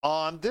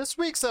On this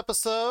week's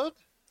episode,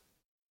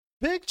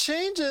 big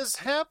changes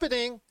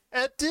happening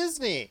at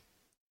Disney.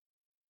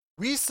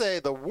 We say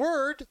the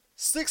word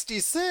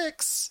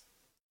 66,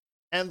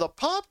 and the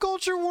pop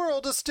culture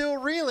world is still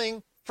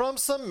reeling from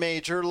some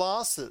major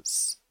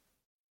losses.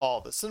 All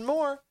this and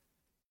more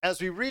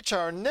as we reach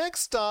our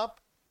next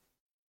stop,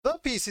 the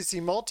PCC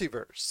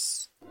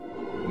Multiverse.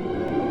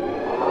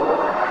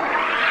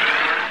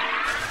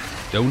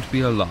 Don't be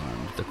alarmed.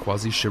 The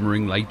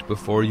quasi-shimmering light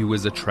before you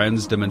is a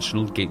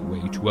trans-dimensional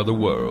gateway to other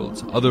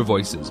worlds, other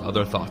voices,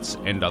 other thoughts,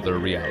 and other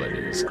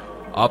realities.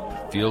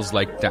 Up feels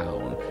like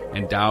down,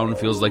 and down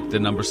feels like the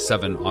number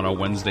 7 on a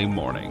Wednesday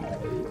morning.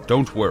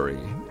 Don't worry.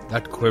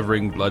 That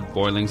quivering,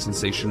 blood-boiling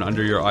sensation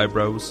under your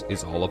eyebrows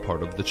is all a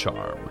part of the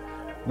charm.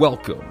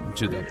 Welcome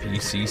to the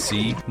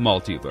PCC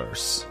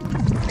Multiverse.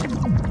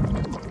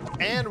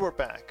 And we're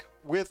back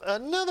with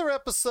another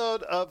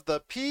episode of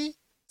the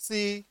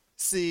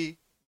PCC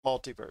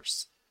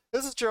Multiverse.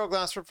 This is Gerald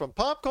Glassford from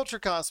Pop Culture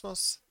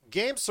Cosmos,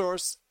 Game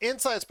Source,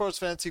 Inside Sports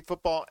Fantasy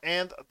Football,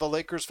 and the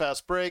Lakers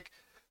Fast Break.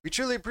 We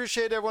truly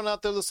appreciate everyone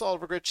out there listening to all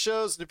of our great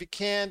shows, and if you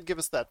can, give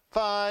us that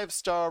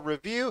 5-star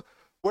review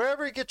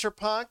wherever you get your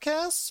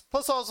podcasts.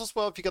 Plus, also as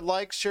well, if you could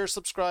like, share,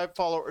 subscribe,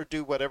 follow, or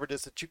do whatever it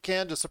is that you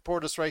can to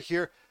support us right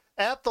here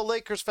at the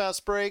Lakers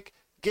Fast Break,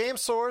 Game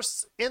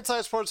Source,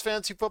 Inside Sports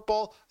Fantasy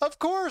Football, of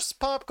course,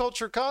 Pop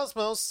Culture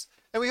Cosmos.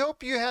 And we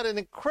hope you had an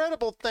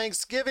incredible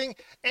Thanksgiving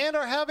and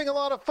are having a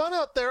lot of fun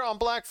out there on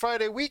Black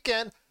Friday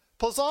weekend.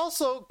 Plus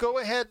also, go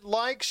ahead,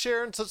 like,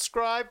 share, and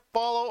subscribe.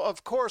 Follow,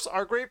 of course,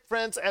 our great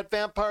friends at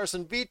Vampires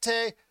and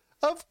Vitae.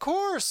 Of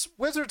course,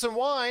 Wizards and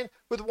Wine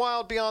with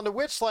Wild Beyond the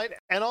Witchlight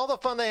and all the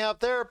fun they have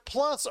there.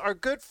 Plus, our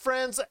good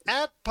friends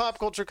at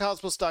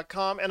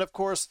PopCultureCosmos.com. And of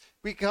course,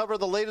 we cover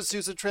the latest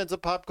news and trends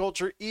of pop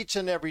culture each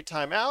and every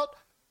time out.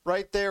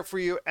 Right there for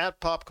you at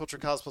Pop Culture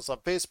Cosmos on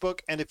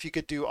Facebook. And if you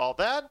could do all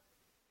that,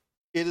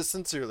 it is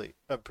sincerely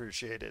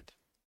appreciated.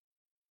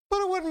 But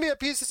it wouldn't be a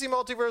PCC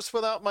Multiverse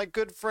without my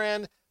good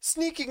friend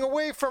sneaking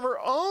away from her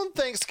own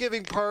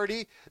Thanksgiving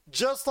party,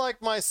 just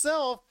like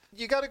myself.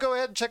 You got to go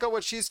ahead and check out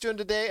what she's doing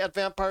today at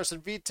Vampires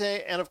and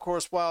Vitae, and of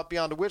course, Wild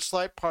Beyond the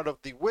Witchlight, part of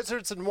the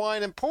Wizards and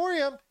Wine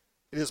Emporium.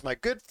 It is my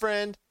good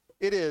friend.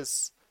 It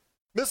is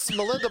Mrs.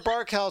 Melinda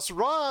Barkhouse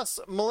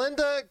Ross.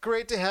 Melinda,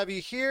 great to have you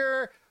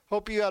here.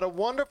 Hope you had a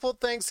wonderful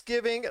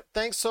Thanksgiving.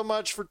 Thanks so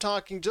much for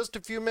talking just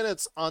a few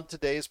minutes on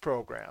today's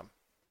program.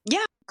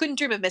 Yeah, couldn't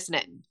dream of missing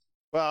it.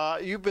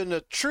 Well, you've been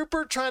a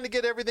trooper trying to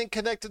get everything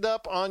connected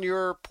up on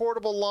your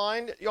portable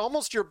line,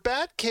 almost your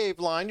bat cave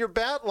line, your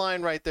bat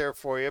line right there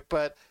for you.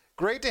 But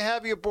great to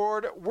have you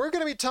aboard. We're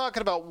going to be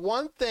talking about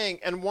one thing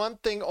and one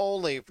thing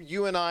only,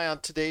 you and I, on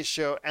today's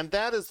show, and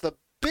that is the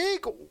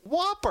big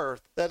whopper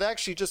that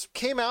actually just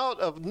came out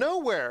of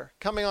nowhere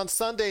coming on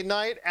Sunday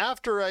night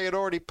after I had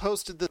already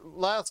posted the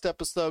last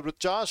episode with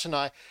Josh and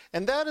I,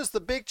 and that is the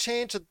big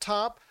change at the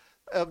top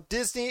of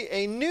Disney.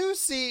 A new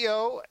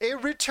CEO, a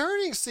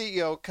returning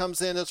CEO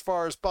comes in as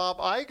far as Bob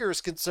Iger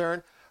is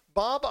concerned.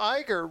 Bob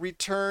Iger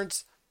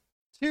returns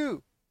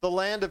to the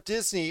land of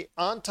Disney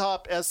on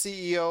top as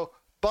CEO.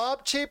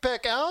 Bob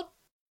Chapek out,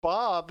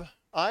 Bob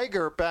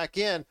Iger back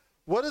in.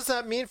 What does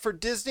that mean for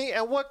Disney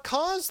and what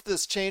caused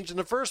this change in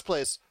the first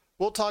place?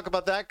 We'll talk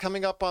about that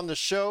coming up on the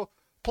show.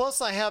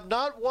 Plus, I have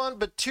not one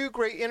but two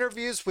great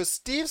interviews with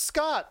Steve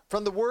Scott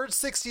from the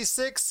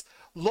Word66,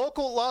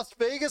 local Las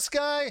Vegas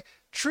guy.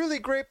 Truly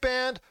great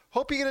band.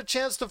 Hope you get a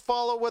chance to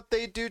follow what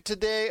they do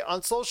today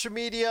on social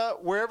media,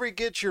 wherever you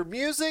get your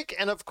music,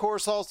 and of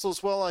course also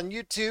as well on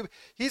YouTube.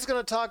 He's going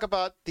to talk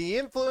about the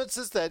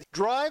influences that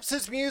drives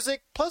his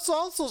music, plus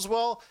also as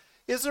well,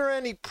 is there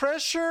any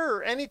pressure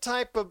or any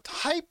type of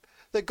hype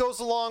that goes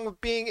along with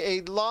being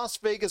a Las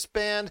Vegas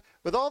band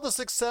with all the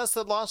success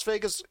that Las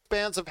Vegas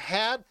bands have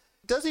had?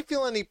 Does he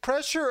feel any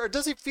pressure, or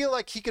does he feel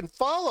like he can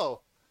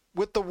follow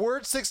with the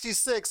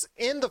Word66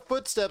 in the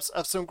footsteps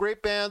of some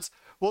great bands?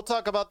 We'll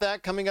talk about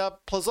that coming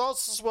up. Plus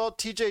also as well,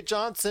 TJ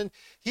Johnson,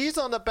 he's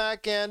on the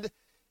back end.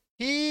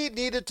 He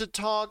needed to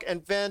talk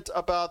and vent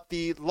about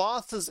the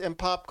losses in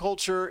pop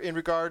culture in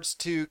regards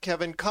to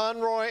Kevin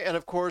Conroy and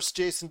of course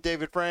Jason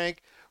David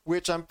Frank,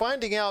 which I'm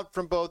finding out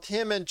from both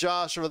him and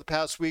Josh over the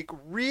past week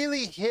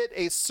really hit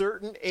a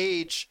certain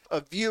age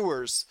of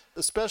viewers,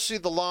 especially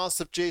the loss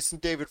of Jason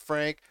David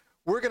Frank.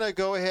 We're going to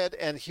go ahead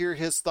and hear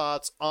his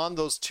thoughts on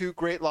those two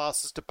great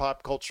losses to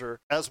pop culture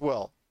as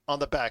well on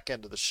the back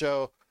end of the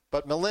show.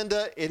 But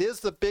Melinda, it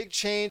is the big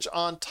change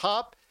on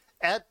top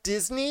at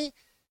Disney.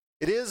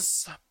 It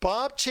is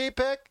Bob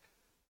Chapek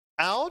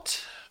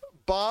out,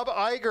 Bob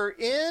Iger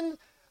in.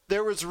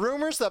 There was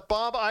rumors that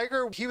Bob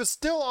Iger, he was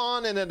still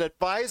on in an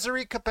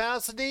advisory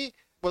capacity.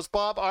 Was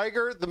Bob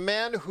Iger the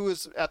man who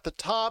is at the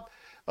top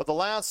of the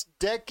last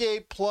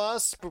decade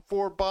plus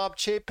before Bob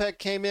Chapek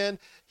came in?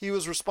 He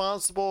was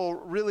responsible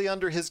really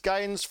under his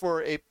guidance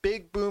for a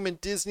big boom in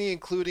Disney,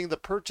 including the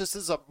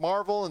purchases of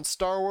Marvel and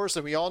Star Wars,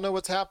 and we all know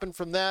what's happened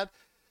from that.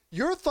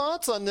 Your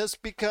thoughts on this,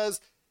 because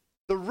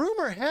the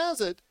rumor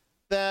has it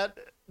that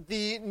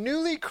the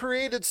newly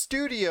created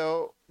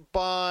studio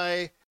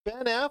by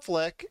Ben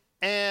Affleck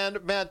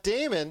and Matt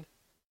Damon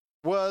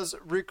was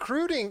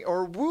recruiting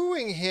or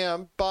wooing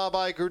him, Bob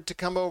Iger, to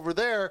come over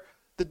there.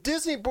 The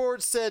Disney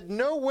board said,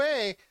 no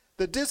way.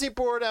 The Disney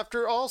board,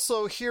 after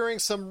also hearing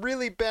some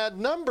really bad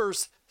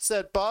numbers,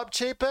 said, Bob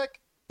Chapek,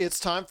 it's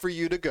time for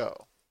you to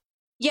go.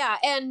 Yeah,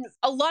 and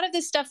a lot of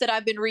the stuff that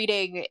I've been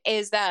reading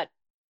is that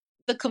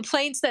the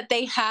complaints that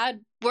they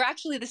had were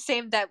actually the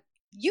same that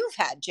you've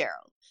had,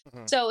 Gerald.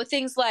 Mm-hmm. So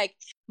things like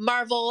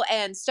Marvel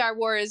and Star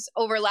Wars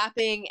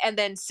overlapping and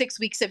then 6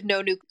 weeks of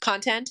no new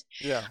content.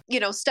 Yeah.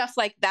 Stuff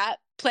like that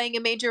playing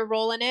a major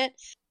role in it.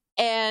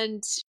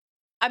 And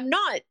I'm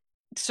not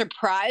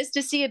surprised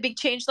to see a big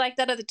change like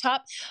that at the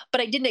top,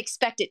 but I didn't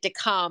expect it to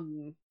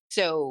come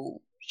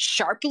so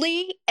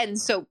sharply and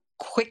so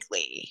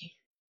quickly.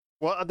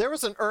 Well, there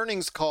was an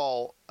earnings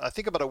call, I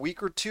think about a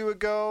week or two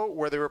ago,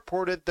 where they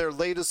reported their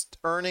latest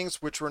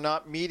earnings, which were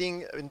not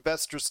meeting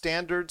investor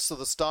standards, so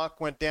the stock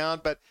went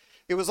down. But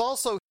it was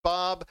also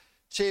Bob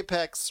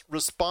Chapek's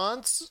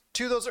response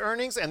to those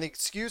earnings and the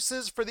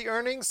excuses for the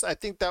earnings. I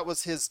think that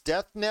was his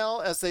death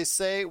knell, as they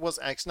say, was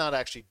not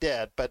actually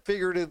dead, but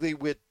figuratively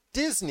with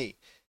Disney,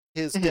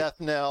 his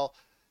death knell.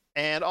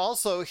 And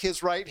also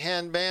his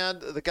right-hand man,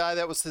 the guy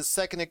that was his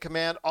second in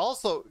command,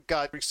 also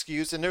got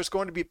excused. And there's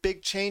going to be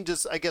big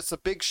changes. I guess a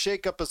big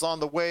shakeup is on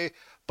the way.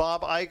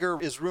 Bob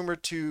Iger is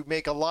rumored to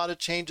make a lot of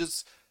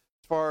changes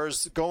as far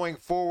as going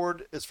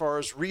forward, as far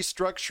as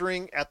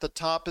restructuring at the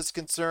top is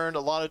concerned.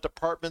 A lot of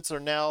departments are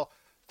now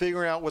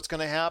figuring out what's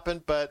going to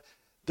happen. But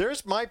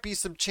there's might be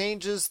some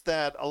changes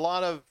that a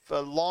lot of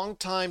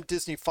longtime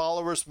Disney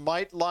followers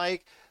might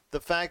like. The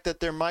fact that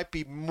there might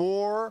be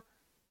more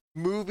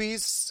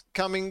movies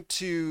coming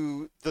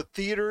to the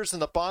theaters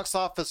and the box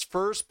office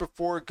first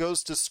before it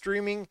goes to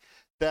streaming.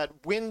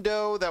 That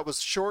window that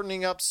was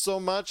shortening up so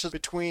much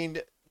between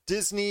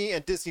Disney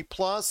and Disney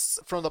Plus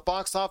from the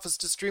box office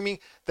to streaming,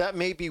 that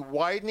may be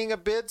widening a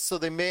bit, so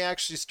they may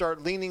actually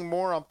start leaning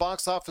more on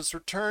box office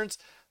returns.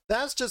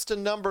 That's just a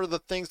number of the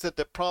things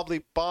that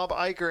probably Bob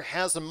Iger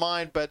has in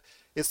mind, but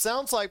it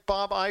sounds like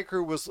Bob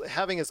Iger was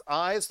having his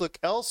eyes look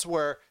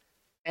elsewhere,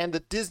 and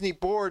the Disney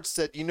board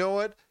said, you know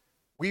what?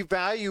 We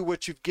value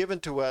what you've given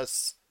to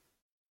us.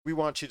 We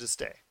want you to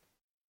stay.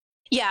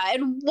 Yeah,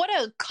 and what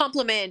a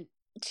compliment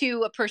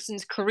to a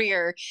person's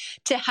career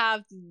to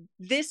have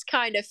this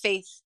kind of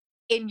faith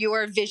in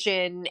your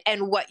vision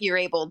and what you're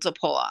able to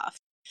pull off.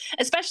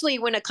 Especially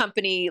when a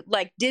company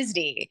like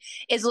Disney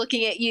is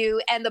looking at you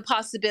and the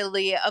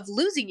possibility of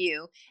losing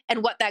you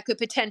and what that could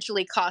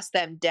potentially cost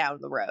them down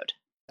the road.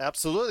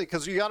 Absolutely,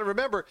 because you got to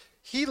remember,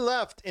 he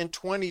left in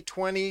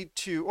 2020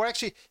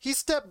 he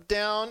stepped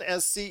down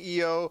as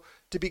CEO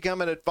to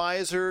become an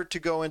advisor to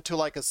go into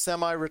like a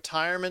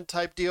semi-retirement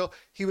type deal.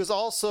 He was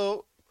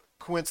also,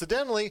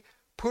 coincidentally,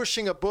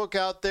 pushing a book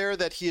out there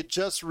that he had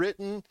just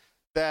written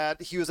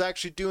that he was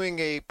actually doing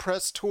a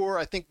press tour,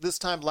 I think this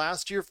time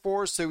last year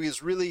for. So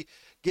he's really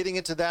getting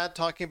into that,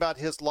 talking about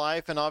his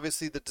life and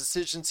obviously the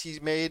decisions he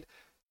made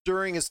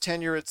during his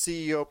tenure as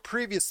CEO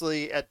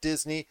previously at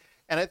Disney.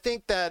 And I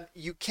think that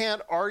you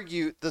can't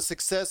argue the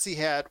success he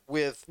had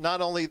with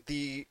not only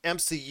the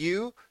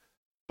MCU,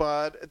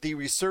 but the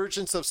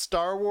resurgence of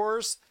Star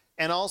Wars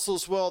and also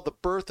as well the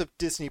birth of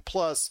Disney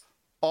Plus,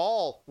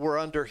 all were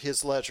under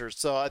his leisure.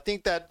 So I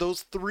think that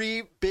those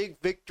three big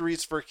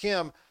victories for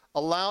him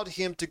allowed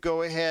him to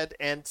go ahead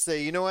and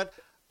say, you know what,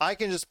 I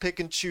can just pick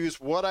and choose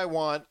what I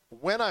want,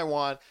 when I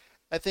want.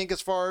 I think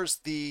as far as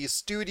the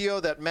studio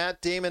that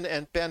Matt Damon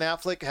and Ben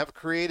Affleck have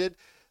created,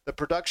 the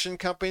production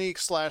company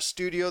 /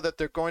 studio that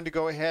they're going to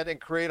go ahead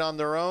and create on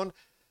their own,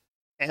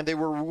 and they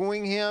were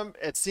wooing him.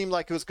 It seemed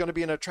like it was going to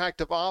be an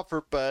attractive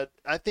offer, but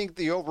I think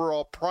the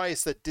overall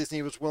price that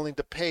Disney was willing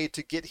to pay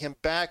to get him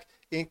back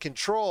in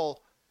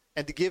control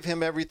and to give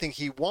him everything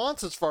he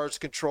wants as far as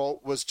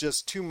control was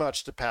just too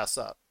much to pass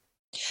up.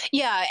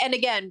 Yeah, and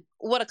again,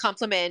 what a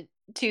compliment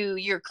to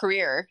your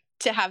career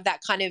to have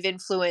that kind of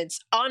influence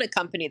on a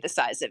company the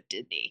size of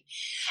Disney.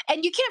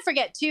 And you can't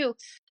forget, too,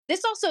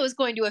 this also is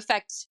going to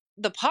affect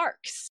the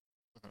parks,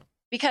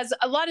 because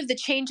a lot of the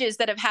changes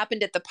that have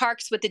happened at the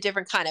parks with the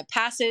different kind of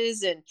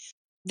passes, and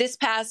this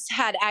pass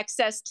had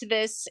access to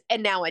this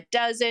and now it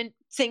doesn't,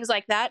 things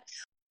like that.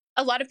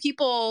 A lot of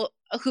people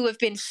who have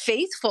been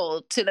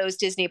faithful to those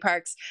Disney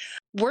parks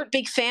weren't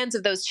big fans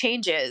of those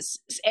changes.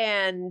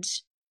 And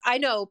I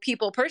know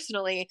people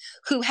personally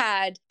who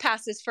had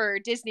passes for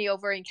Disney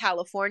over in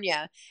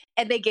California,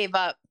 and they gave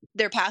up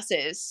their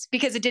passes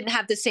because it didn't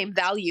have the same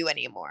value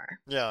anymore.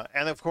 Yeah.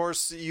 And of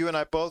course, you and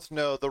I both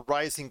know the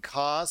rising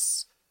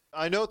costs.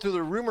 I know through the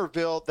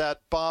rumorville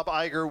that Bob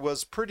Iger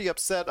was pretty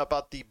upset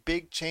about the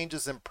big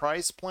changes in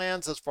price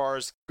plans as far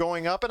as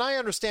going up. And I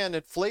understand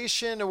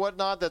inflation and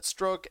whatnot that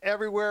struck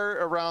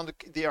everywhere around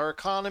our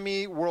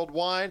economy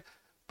worldwide.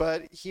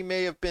 But he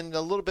may have been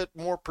a little bit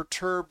more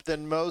perturbed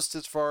than most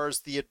as far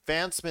as the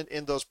advancement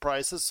in those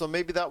prices. So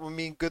maybe that will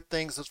mean good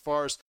things as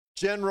far as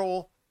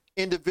general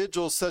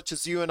individuals such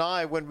as you and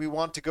I when we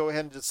want to go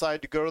ahead and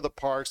decide to go to the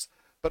parks,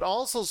 but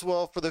also as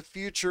well for the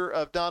future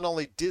of not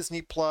only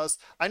Disney Plus.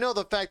 I know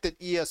the fact that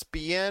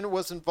ESPN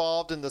was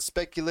involved in the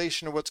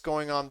speculation of what's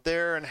going on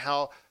there and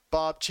how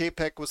Bob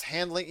Chapek was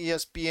handling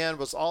ESPN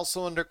was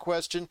also under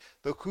question.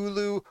 The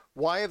Hulu,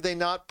 why have they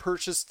not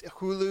purchased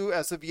Hulu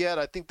as of yet?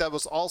 I think that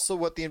was also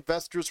what the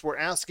investors were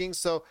asking.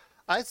 So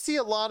I see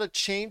a lot of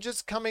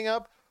changes coming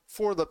up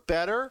for the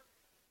better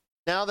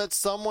now that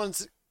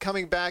someone's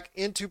coming back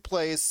into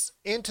place,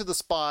 into the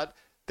spot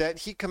that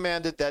he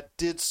commanded that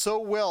did so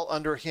well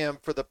under him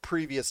for the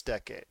previous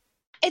decade.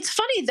 It's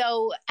funny,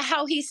 though,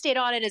 how he stayed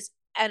on it as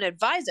an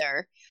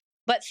advisor,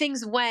 but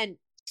things went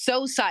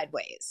so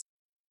sideways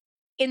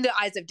in the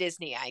eyes of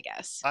Disney, I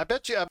guess. I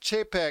bet you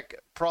Chapek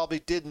probably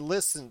didn't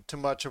listen to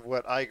much of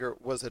what Iger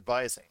was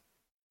advising.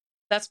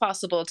 That's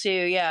possible, too,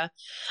 yeah.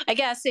 I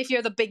guess if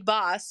you're the big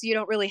boss, you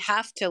don't really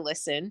have to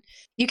listen.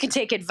 You can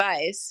take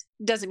advice.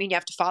 Doesn't mean you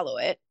have to follow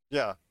it.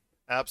 Yeah,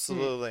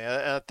 absolutely. And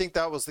I think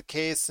that was the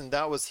case, and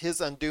that was his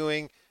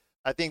undoing.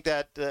 I think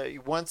that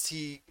once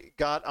he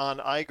got on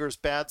Iger's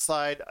bad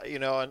side,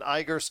 and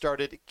Iger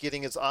started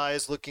getting his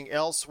eyes looking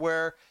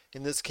elsewhere,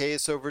 in this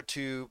case over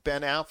to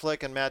Ben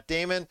Affleck and Matt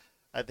Damon,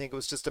 I think it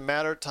was just a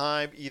matter of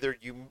time. Either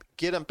you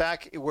get him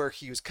back where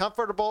he was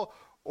comfortable,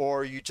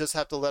 or you just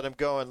have to let him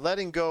go. And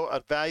letting go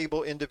a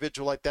valuable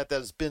individual like that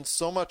has been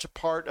so much a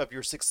part of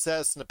your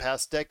success in the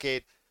past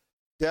decade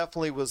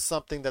definitely was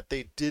something that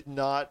they did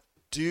not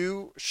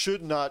do,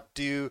 should not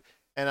do.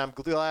 And I'm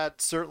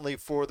glad, certainly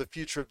for the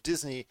future of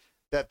Disney,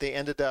 that they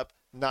ended up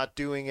not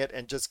doing it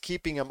and just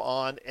keeping him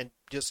on and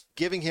just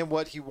giving him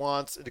what he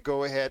wants to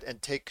go ahead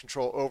and take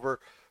control over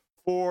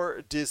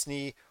for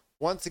Disney.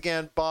 Once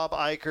again, Bob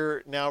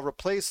Iger now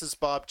replaces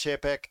Bob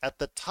Chapek at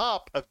the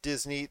top of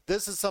Disney.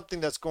 This is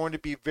something that's going to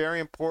be very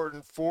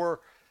important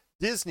for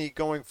Disney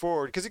going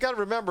forward, because you got to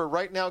remember,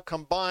 right now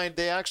combined,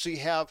 they actually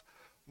have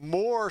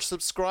more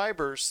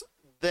subscribers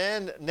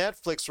than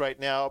Netflix right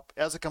now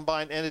as a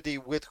combined entity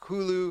with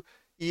Hulu,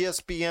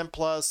 ESPN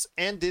Plus,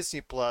 and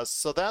Disney Plus.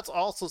 So that's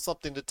also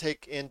something to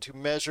take into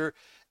measure.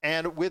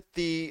 And with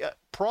the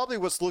probably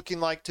what's looking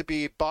like to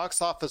be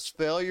box office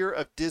failure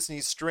of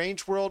Disney's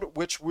Strange World,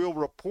 which we'll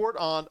report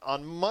on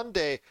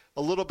Monday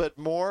a little bit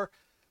more.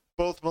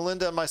 Both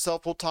Melinda and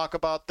myself will talk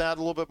about that a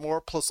little bit more,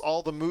 plus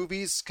all the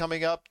movies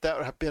coming up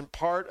that have been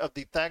part of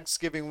the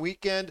Thanksgiving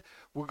weekend.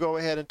 We'll go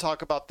ahead and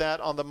talk about that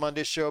on the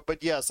Monday show.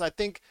 But yes, I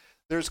think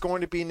there's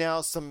going to be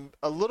now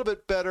a little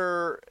bit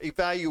better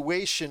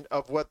evaluation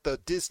of what the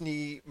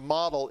Disney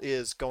model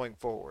is going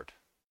forward.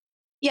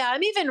 Yeah,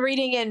 I'm even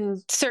reading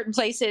in certain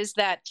places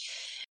that,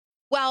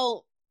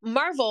 while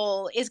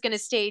Marvel is going to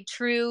stay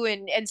true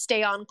and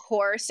stay on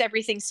course,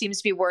 everything seems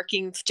to be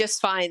working just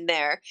fine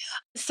there.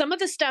 Some of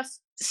the stuff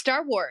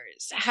Star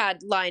Wars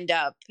had lined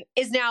up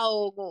is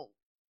now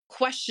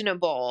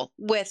questionable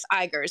with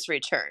Iger's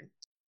return.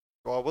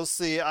 Well, we'll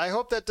see. I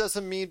hope that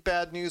doesn't mean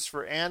bad news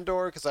for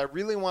Andor, because I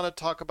really want to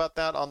talk about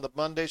that on the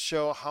Monday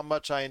show, how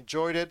much I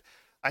enjoyed it.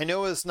 I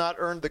know it's not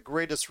earned the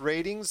greatest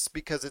ratings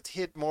because it's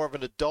hit more of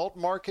an adult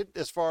market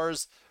as far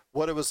as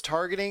what it was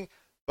targeting,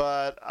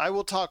 but I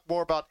will talk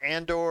more about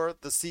Andor,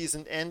 the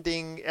season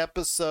ending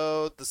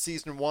episode, the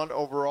season 1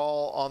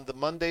 overall on the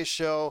Monday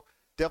show.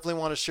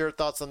 Definitely want to share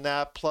thoughts on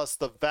that, plus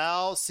The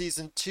Vow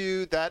season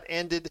 2 that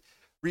ended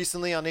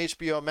recently on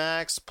HBO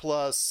Max,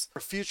 plus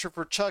Future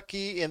for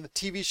Chucky and the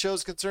TV show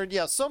is concerned.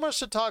 Yeah, so much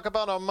to talk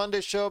about on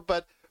Monday's show,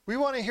 but we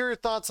want to hear your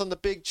thoughts on the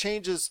big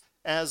changes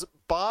as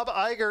Bob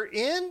Iger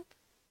in,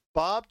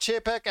 Bob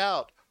Chapek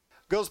out.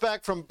 Goes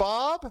back from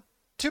Bob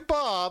to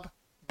Bob,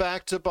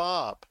 back to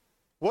Bob.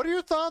 What are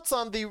your thoughts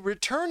on the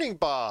returning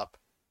Bob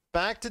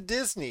back to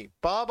Disney?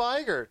 Bob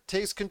Iger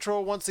takes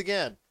control once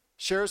again.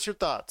 Share us your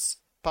thoughts.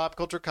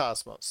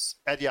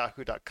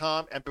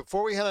 popculturecosmos@yahoo.com. And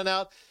before we head on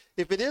out,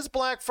 if it is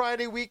Black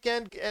Friday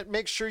weekend,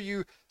 make sure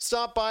you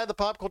stop by the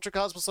Pop Culture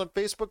Cosmos on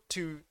Facebook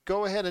to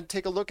go ahead and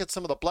take a look at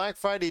some of the Black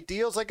Friday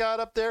deals I got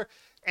up there.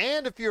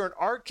 And if you're an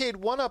Arcade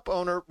 1-Up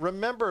owner,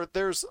 remember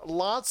there's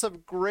lots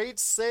of great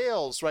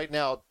sales right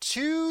now.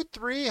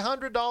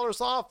 $200-300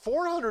 off,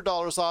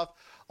 $400 off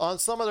on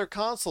some of their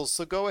consoles.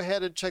 So go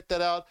ahead and check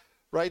that out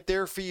right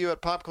there for you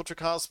at Pop Culture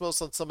Cosmos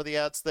on some of the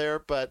ads there.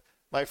 But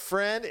my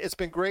friend, it's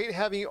been great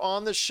having you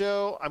on the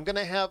show. I'm going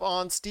to have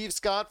on Steve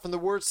Scott from the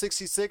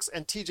Word66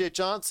 and TJ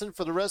Johnson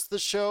for the rest of the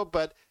show.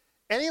 But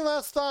any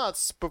last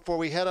thoughts before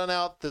we head on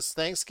out this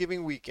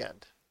Thanksgiving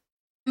weekend?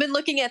 I've been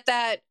looking at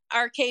that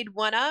Arcade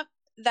 1-Up,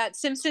 that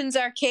Simpsons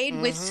arcade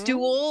with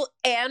stool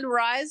and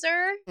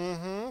riser.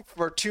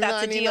 For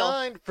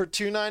 $2.99. For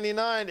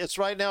 $2.99. It's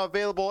right now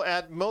available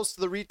at most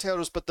of the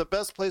retailers, but the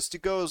best place to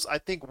go is, I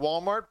think,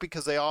 Walmart,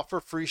 because they offer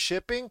free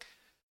shipping.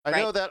 I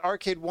know that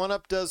Arcade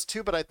 1-Up does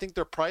too, but I think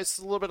their price is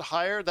a little bit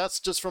higher. That's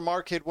just from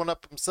Arcade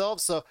 1-Up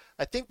themselves. So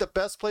I think the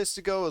best place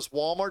to go is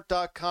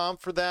walmart.com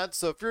for that.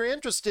 So if you're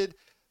interested,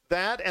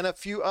 that and a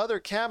few other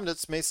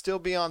cabinets may still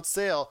be on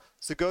sale.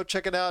 So go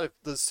check it out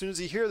as soon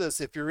as you hear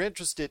this, if you're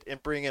interested in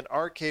bringing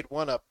Arcade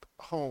 1-Up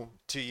home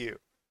to you.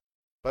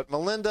 But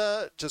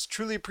Melinda, just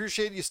truly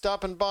appreciate you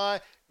stopping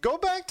by. Go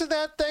back to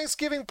that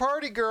Thanksgiving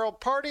party, girl.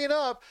 Party it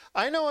up.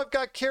 I know I've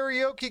got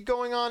karaoke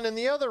going on in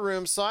the other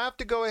room, so I have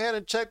to go ahead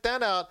and check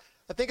that out.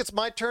 I think it's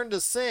my turn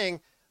to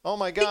sing. Oh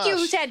my I gosh.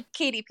 think you had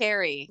Katy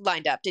Perry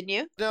lined up, didn't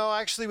you? No,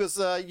 actually, it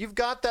was You've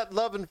Got That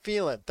Love and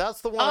Feeling. That's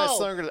the one I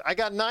sung. I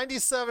got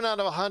 97 out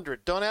of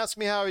 100. Don't ask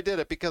me how I did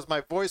it because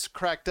my voice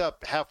cracked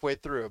up halfway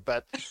through.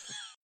 But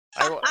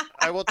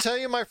I will tell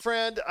you, my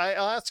friend,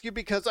 I'll ask you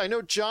because I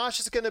know Josh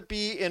is going to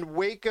be in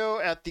Waco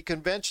at the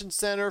convention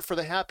center for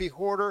the Happy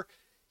Hoarder.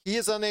 He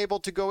is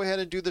unable to go ahead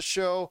and do the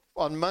show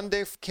on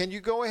Monday. Can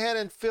you go ahead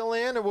and fill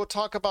in, and we'll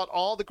talk about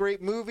all the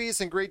great movies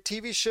and great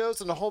TV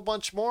shows and a whole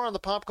bunch more on the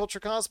Pop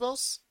Culture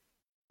Cosmos?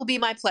 Will be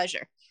my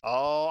pleasure.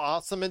 Oh,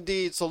 awesome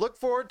indeed. So look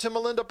forward to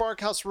Melinda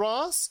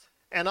Barkhouse-Ross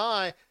and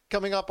I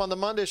coming up on the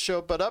Monday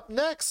show. But up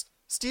next,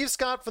 Steve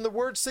Scott from the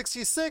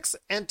Word66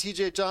 and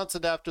TJ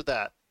Johnson after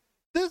that.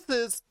 This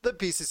is the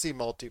PCC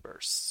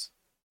Multiverse.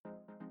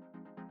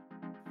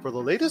 For the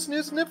latest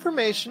news and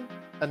information,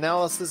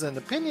 analysis and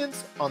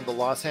opinions on the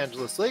Los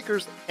Angeles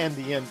Lakers and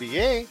the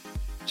NBA,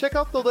 check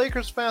out the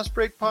Lakers Fast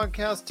Break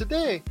podcast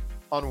today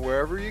on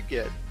wherever you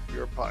get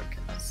your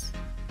podcasts.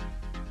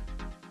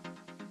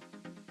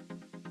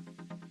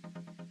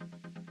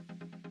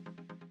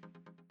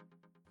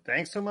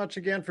 Thanks so much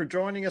again for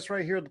joining us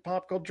right here at the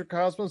Pop Culture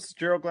Cosmos. It's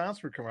Gerald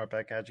Glass. We're coming right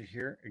back at you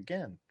here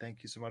again.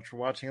 Thank you so much for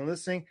watching and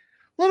listening.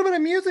 A little bit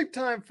of music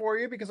time for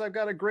you because I've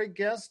got a great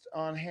guest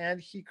on hand.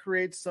 He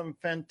creates some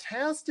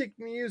fantastic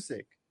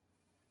music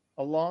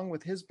along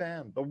with his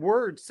band, the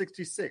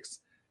Word66.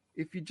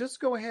 If you just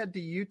go ahead to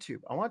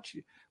YouTube, I want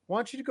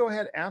you to go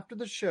ahead after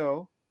the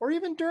show or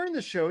even during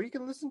the show. You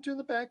can listen to in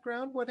the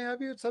background, what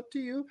have you. It's up to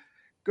you.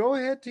 Go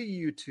ahead to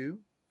YouTube.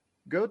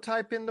 Go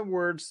type in the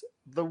words,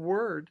 the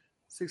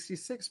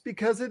Word66,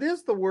 because it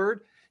is the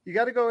Word. You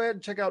got to go ahead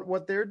and check out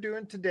what they're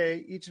doing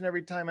today, each and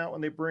every time out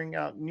when they bring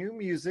out new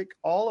music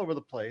all over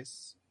the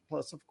place.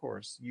 Plus, of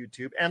course,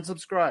 YouTube, and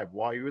subscribe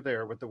while you're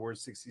there with the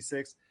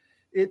Word66.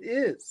 It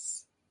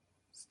is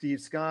Steve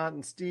Scott.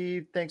 And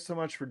Steve, thanks so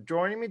much for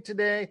joining me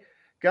today.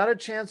 Got a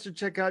chance to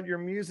check out your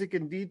music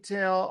in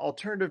detail.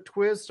 Alternative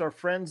Twist, our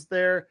friends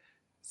there,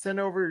 send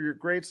over your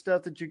great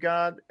stuff that you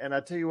got. And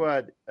I tell you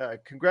what,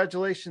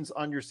 congratulations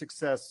on your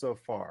success so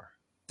far.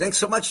 Thanks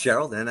so much,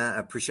 Gerald, and I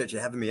appreciate you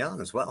having me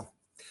on as well.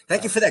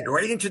 Thank you for that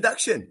great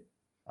introduction.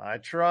 I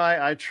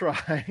try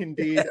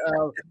indeed.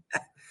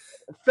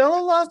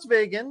 Fellow Las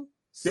Vegan,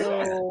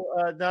 so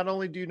not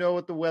only do you know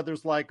what the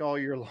weather's like all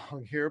year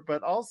long here,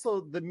 but also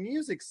the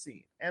music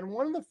scene. And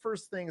one of the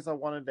first things I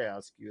wanted to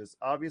ask you is,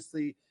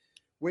 obviously,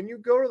 when you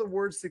go to the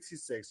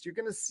Word66, you're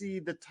going to see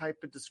the type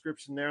of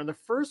description there. And the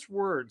first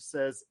word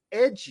says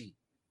edgy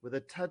with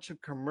a touch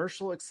of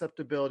commercial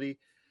acceptability.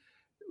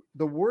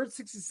 The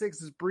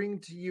Word66 is bringing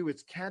to you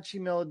its catchy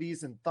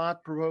melodies and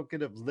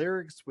thought-provocative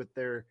lyrics with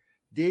their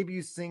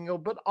debut single,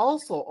 but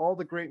also all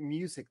the great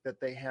music that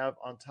they have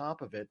on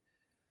top of it.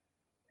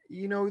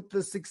 You know,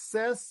 the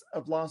success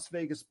of Las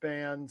Vegas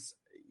bands,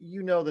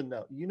 you know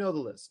the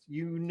list.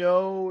 You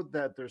know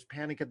that there's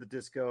Panic at the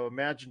Disco,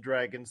 Imagine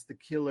Dragons, The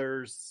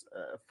Killers,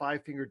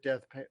 Five Finger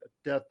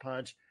Death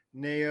Punch,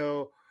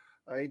 Neo,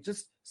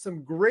 just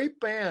some great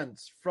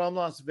bands from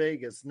Las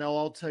Vegas. Now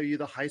I'll tell you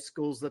the high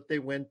schools that they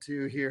went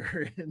to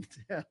here in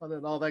town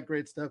and all that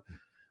great stuff.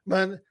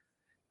 But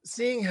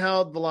seeing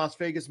how the Las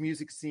Vegas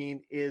music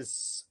scene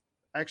is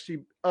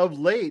actually of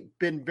late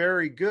been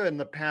very good in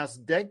the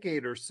past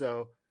decade or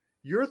so,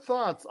 your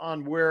thoughts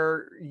on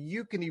where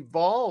you can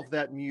evolve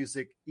that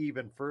music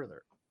even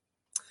further?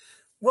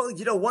 Well,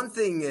 you know, one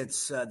thing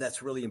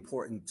that's really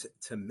important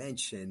to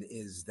mention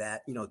is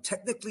that, you know,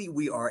 technically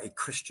we are a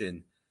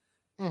Christian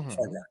hard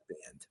rock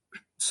band.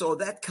 So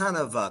that kind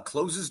of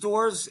closes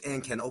doors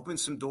and can open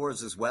some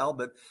doors as well.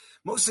 But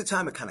most of the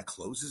time it kind of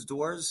closes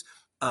doors.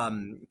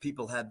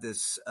 People have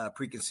this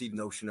preconceived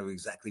notion of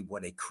exactly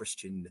what a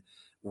Christian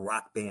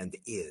rock band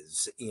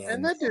is.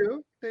 And they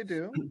do. They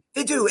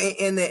do.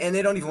 And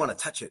they don't even want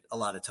to touch it a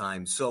lot of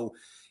times. So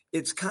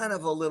it's kind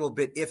of a little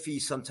bit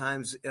iffy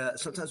sometimes.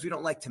 Sometimes we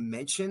don't like to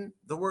mention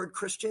the word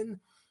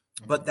Christian.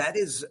 But that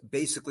is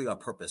basically our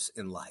purpose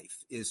in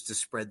life, is to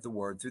spread the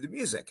word through the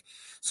music.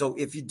 So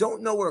if you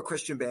don't know we're a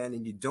Christian band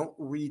and you don't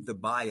read the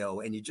bio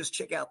and you just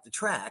check out the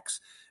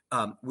tracks,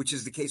 which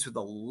is the case with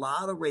a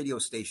lot of radio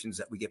stations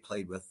that we get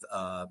played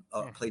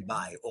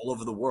by all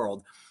over the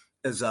world,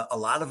 is a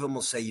lot of them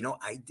will say, you know,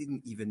 I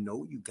didn't even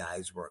know you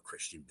guys were a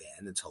Christian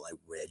band until I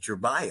read your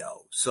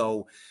bio.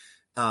 So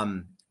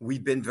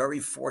we've been very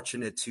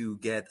fortunate to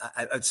get,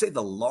 I'd say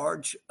the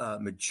large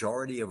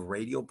majority of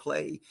radio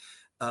play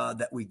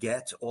that we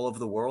get all over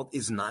the world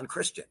is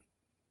non-Christian.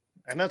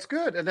 And that's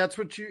good. And that's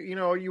what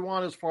you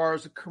want as far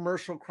as a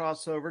commercial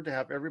crossover, to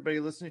have everybody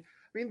listening.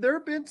 I mean, there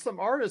have been some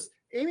artists,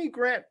 Amy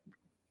Grant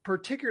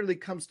particularly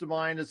comes to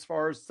mind as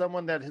far as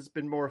someone that has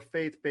been more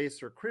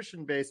faith-based or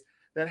Christian-based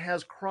that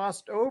has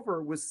crossed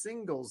over with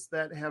singles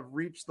that have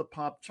reached the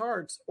pop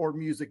charts or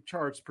music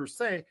charts per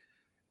se.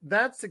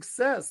 That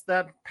success,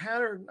 that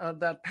pattern,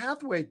 that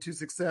pathway to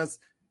success,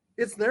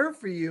 it's there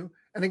for you.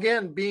 And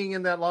again, being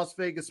in that Las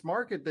Vegas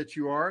market that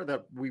you are,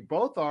 that we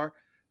both are,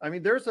 I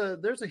mean, there's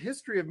a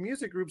history of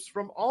music groups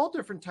from all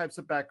different types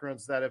of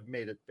backgrounds that have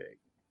made it big.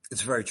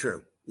 It's very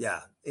true.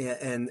 Yeah.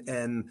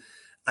 And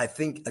I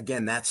think,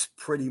 again, that's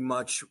pretty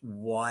much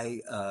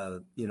why,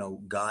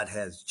 God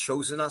has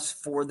chosen us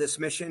for this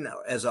mission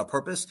as our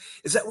purpose,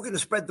 is that we're going to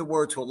spread the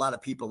word to a lot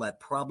of people that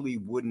probably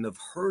wouldn't have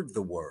heard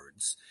the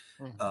words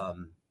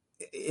Mhm.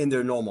 in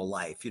their normal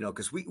life,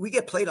 because we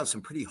get played on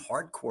some pretty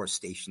hardcore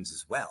stations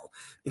as well.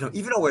 Mhm.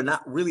 Even though we're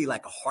not really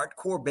like a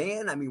hardcore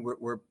band, I mean,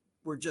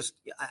 we're just,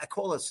 I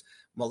call us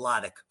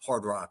melodic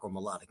hard rock or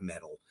melodic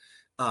metal.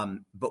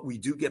 But we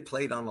do get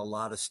played on a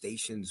lot of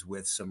stations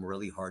with some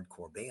really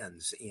hardcore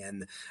bands.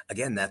 And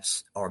again,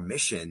 that's our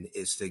mission,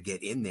 is to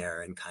get in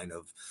there and kind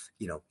of,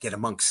 get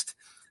amongst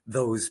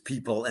those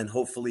people. And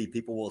hopefully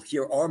people will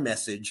hear our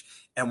message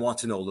and want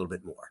to know a little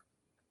bit more.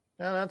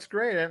 Yeah, that's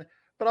great.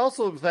 But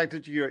also the fact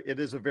that it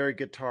is a very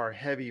guitar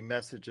heavy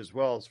message as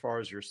well, as far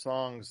as your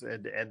songs.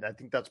 And I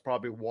think that's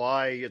probably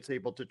why it's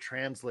able to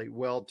translate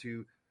well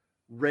to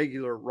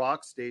regular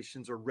rock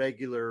stations or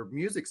regular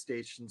music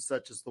stations,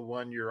 such as the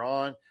one you're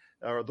on,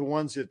 or the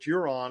ones that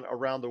you're on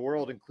around the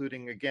world,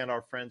 including, again,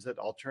 our friends at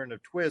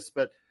Alternative Twist.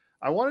 But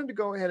I wanted to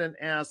go ahead and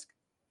ask,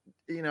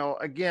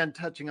 again,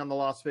 touching on the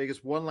Las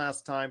Vegas one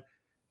last time,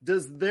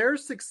 does their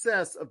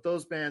success of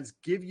those bands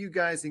give you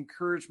guys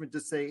encouragement to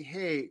say,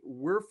 hey,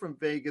 we're from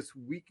Vegas,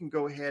 we can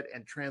go ahead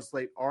and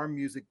translate our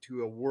music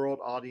to a world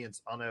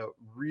audience on a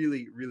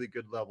really, really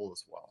good level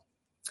as well?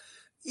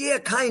 Yeah,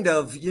 kind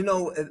of.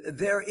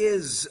 There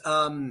is.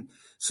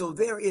 So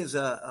there is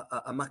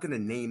I'm not going to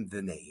name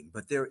the name,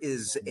 but there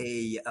is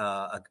a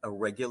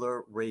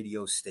regular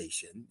radio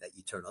station that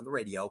you turn on the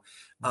radio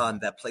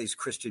that plays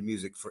Christian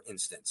music, for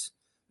instance.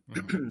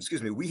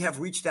 Excuse me. We have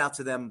reached out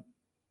to them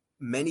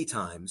many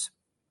times.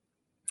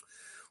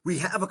 We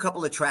have a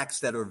couple of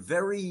tracks that are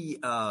very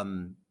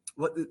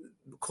what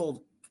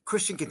called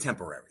Christian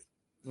contemporary.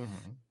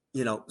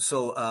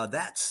 So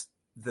that's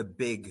the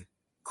big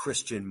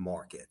Christian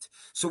market.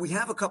 So we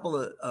have a couple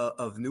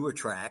of newer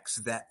tracks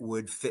that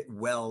would fit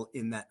well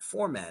in that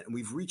format. And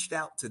we've reached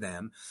out to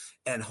them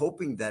and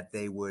hoping that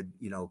they would,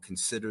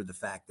 consider the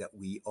fact that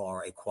we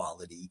are a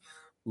quality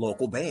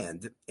local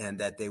band and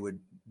that they would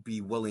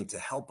be willing to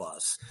help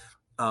us.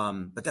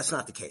 But that's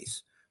not the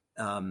case.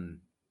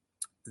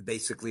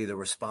 Basically the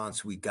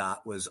response we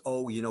got was,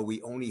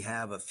 we only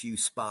have a few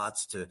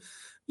spots to,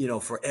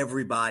 for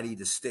everybody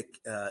to stick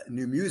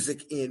new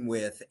music in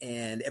with,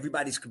 and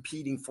everybody's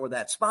competing for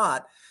that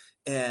spot.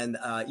 And,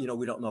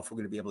 we don't know if we're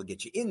going to be able to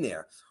get you in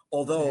there.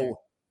 Although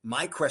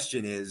my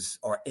question is,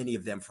 are any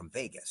of them from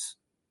Vegas?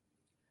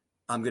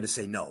 I'm going to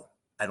say no.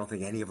 I don't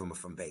think any of them are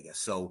from Vegas.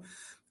 So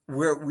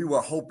we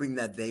were hoping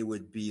that they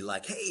would be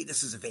like, hey,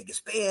 this is a Vegas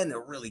band. They're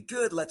really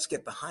good. Let's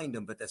get behind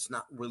them. But that's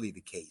not really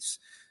the case.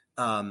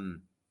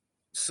 And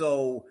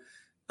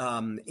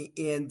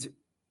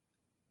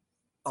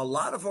a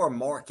lot of our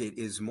market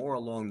is more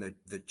along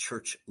the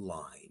church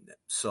line.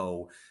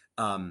 So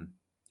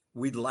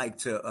we'd like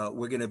to,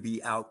 we're going to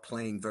be out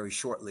playing very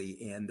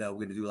shortly, and we're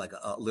going to do like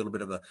a little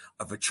bit of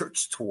a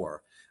church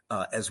tour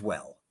as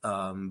well.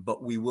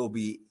 But we will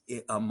be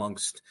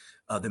amongst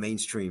the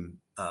mainstream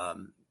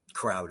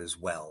crowd as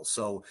well.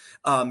 So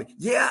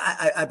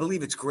I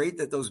believe it's great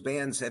that those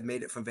bands have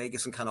made it from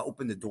Vegas and kind of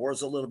opened the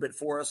doors a little bit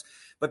for us,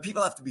 but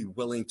people have to be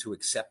willing to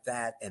accept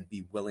that and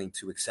be willing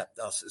to accept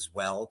us as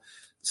well.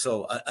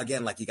 So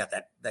again, like you got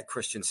that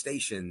Christian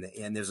station,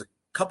 and there's a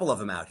couple of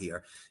them out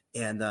here,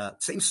 and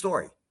same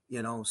story,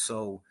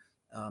 so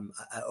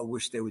I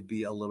wish there would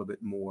be a little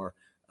bit more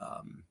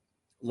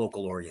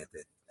local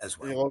oriented as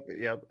well.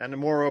 Yeah, and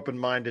more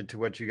open-minded to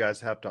what you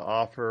guys have to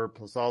offer.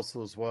 Plus,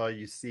 also as well,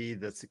 you see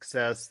the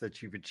success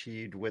that you've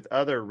achieved with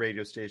other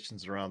radio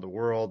stations around the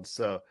world.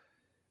 So,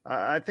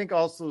 I think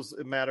also it's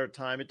a matter of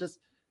time. It just,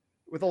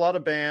 with a lot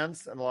of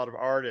bands and a lot of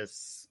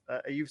artists,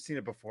 you've seen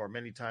it before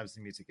many times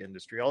in the music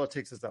industry. All it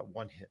takes is that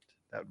one hit,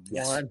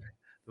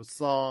 the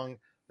song,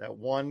 that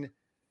one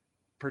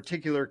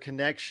particular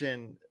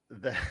connection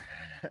that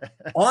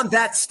on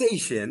that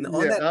station,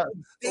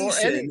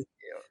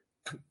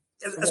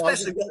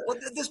 especially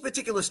this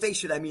particular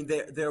station. I mean,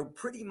 they're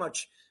pretty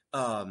much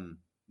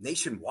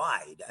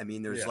nationwide. I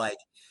mean, there's a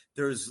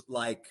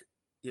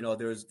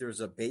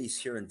base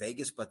here in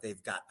Vegas, but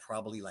they've got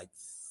probably like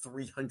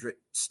 300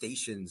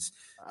 stations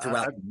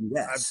throughout the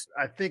U.S.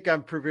 I think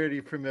I'm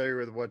pretty familiar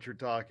with what you're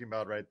talking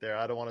about right there.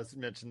 I don't want to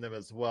mention them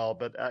as well,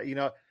 but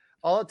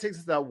all it takes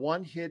is that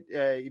one hit,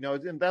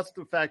 and that's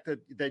the fact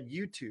that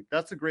YouTube,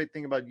 that's the great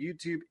thing about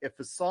YouTube. If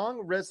a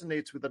song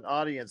resonates with an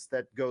audience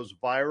that goes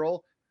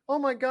viral, oh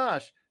my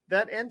gosh,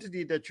 that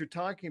entity that you're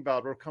talking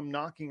about will come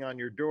knocking on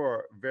your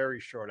door very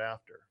short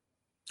after.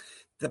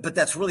 But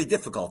that's really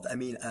difficult. I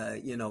mean,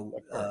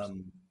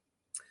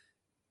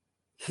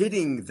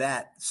 hitting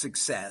that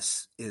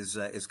success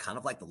is kind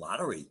of like the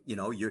lottery.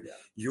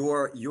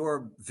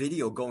 Your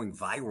video going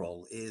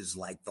viral is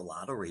like the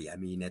lottery. I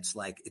mean, it's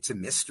a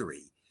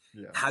mystery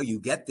how you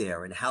get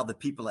there and how the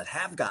people that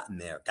have gotten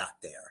there got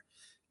there.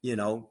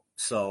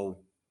 So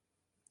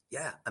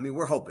yeah, I mean,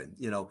 we're hoping.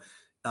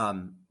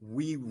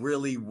 We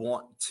really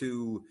want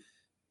to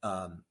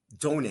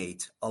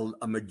donate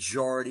a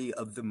majority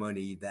of the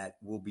money that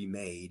will be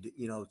made,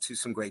 to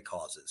some great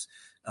causes.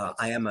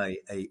 I am a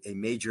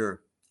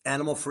major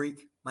animal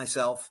freak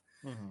myself,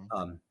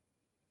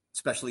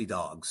 especially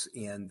dogs.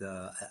 And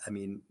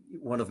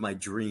one of my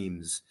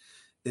dreams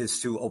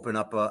is to open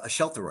up a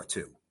shelter or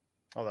two.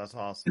 Oh, that's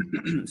awesome.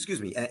 Excuse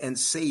me, and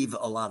save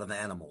a lot of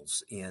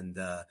animals. And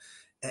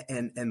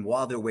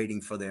while they're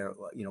waiting for their,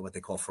 what they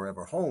call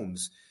forever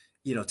homes,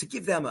 to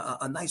give them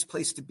a nice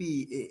place to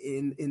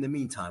be in the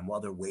meantime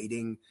while they're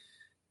waiting,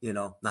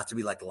 not to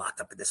be like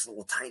locked up in this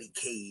little tiny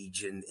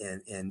cage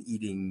and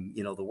eating,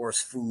 the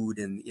worst food.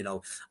 And,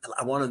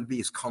 I want them to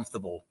be as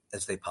comfortable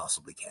as they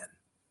possibly can.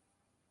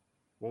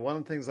 Well, one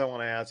of the things I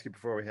want to ask you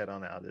before we head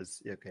on out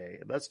is, okay,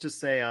 let's just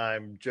say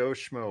I'm Joe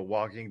Schmo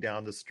walking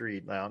down the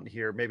street out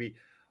here, maybe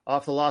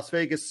off the Las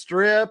Vegas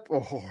Strip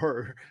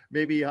or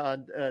maybe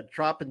on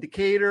Trop and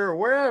Decatur or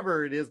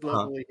wherever it is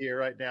locally here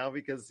right now,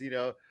 because,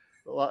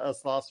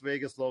 us Las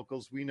Vegas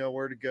locals, we know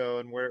where to go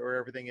and where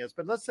everything is.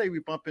 But let's say we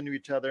bump into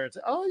each other and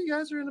say, oh, you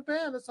guys are in a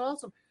band. That's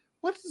awesome.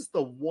 What is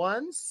the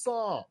one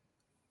song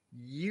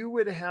you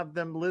would have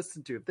them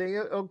listen to? If they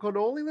could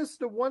only listen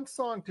to one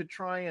song to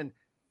try and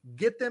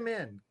get them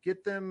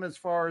as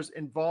far as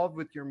involved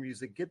with your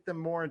music, get them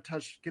more in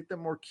touch, get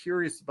them more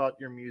curious about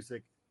your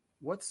music,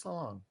 what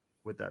song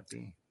would that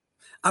be?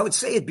 I would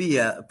say it'd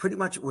be pretty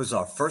much was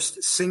our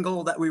first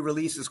single that we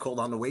released. Is called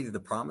On the Way to the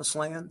Promised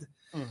Land.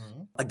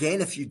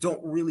 Again, if you don't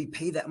really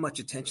pay that much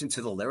attention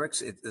to the lyrics,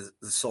 the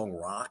song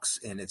rocks,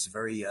 and it's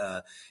very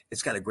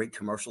it's got a great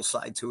commercial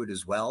side to it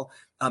as well.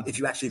 If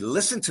you actually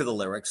listen to the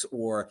lyrics,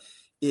 or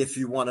if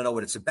you want to know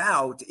what it's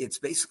about, it's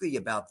basically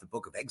about the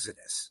book of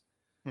Exodus.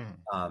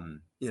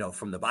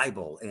 From the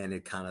Bible, and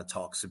it kind of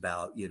talks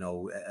about,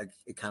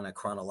 it kind of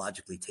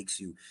chronologically takes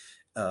you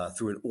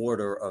through an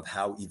order of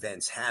how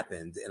events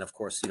happened. And of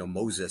course,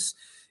 Moses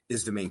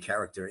is the main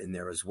character in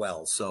there as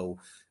well. So,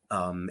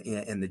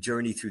 and the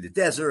journey through the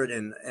desert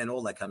and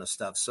all that kind of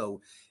stuff.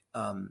 So,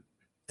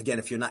 again,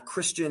 if you're not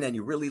Christian and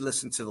you really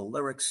listen to the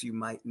lyrics, you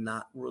might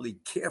not really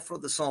care for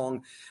the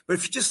song. But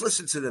if you just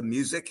listen to the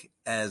music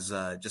as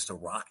just a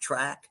rock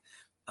track,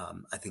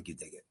 I think you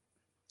dig it.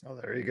 Oh,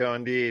 there you go,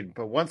 indeed.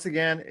 But once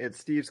again, it's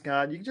Steve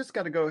Scott. You just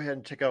got to go ahead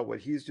and check out what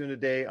he's doing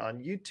today on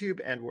YouTube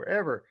and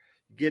wherever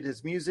you get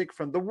his music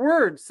from. The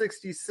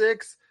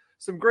Word66,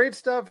 some great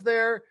stuff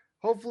there.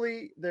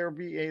 Hopefully, there'll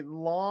be a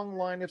long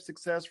line of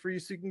success for you,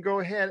 so you can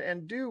go ahead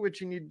and do what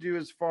you need to do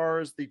as far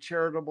as the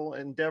charitable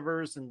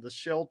endeavors and the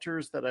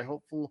shelters that I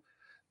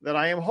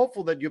am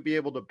hopeful that you'll be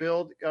able to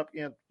build up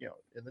in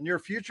the near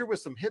future with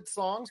some hit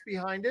songs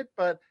behind it.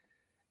 But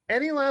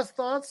any last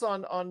thoughts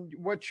on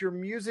what your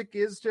music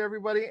is to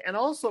everybody? And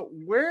also,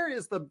 where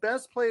is the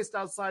best place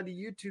outside of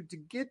YouTube to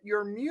get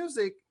your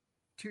music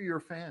to your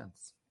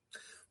fans?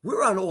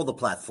 We're on all the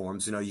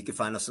platforms. You can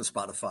find us on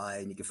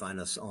Spotify, and you can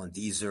find us on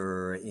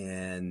Deezer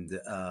and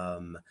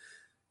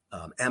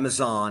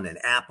Amazon and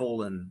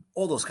Apple and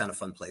all those kind of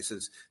fun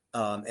places.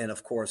 And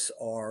of course,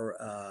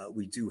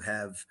 we do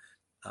have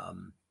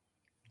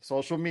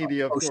social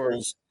media, of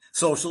course.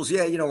 Socials,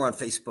 yeah, we're on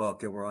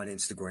Facebook and we're on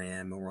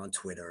Instagram and we're on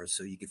Twitter,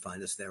 so you can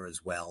find us there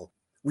as well.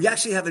 We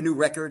actually have a new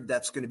record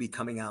that's going to be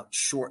coming out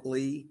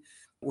shortly.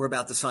 We're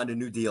about to sign a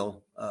new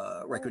deal,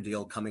 record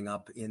deal coming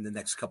up in the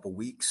next couple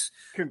weeks.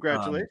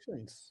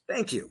 Congratulations.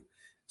 Thank you.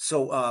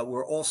 So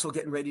we're also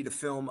getting ready to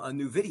film a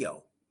new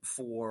video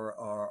for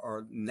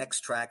our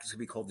next track. It's going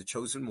to be called The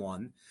Chosen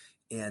One,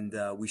 and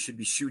we should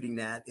be shooting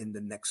that in the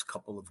next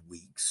couple of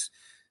weeks.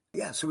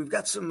 Yeah, so we've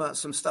got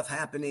some stuff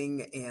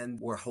happening, and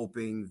we're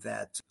hoping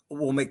that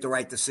we'll make the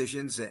right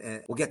decisions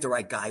and we'll get the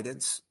right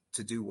guidance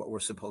to do what we're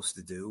supposed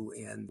to do.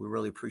 And we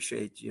really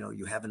appreciate,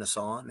 you having us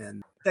on.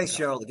 And thanks,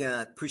 Cheryl. Again,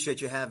 I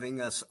appreciate you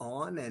having us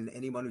on. And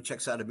anyone who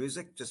checks out our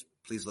music, just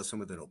please listen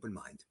with an open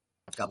mind.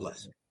 God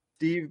bless.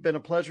 Steve, been a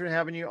pleasure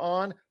having you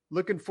on.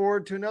 Looking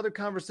forward to another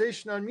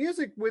conversation on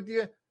music with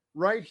you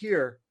right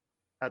here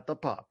at the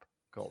Pop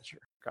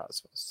Culture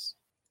Cosmos.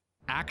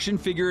 Action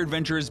Figure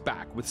Adventure is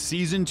back with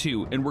Season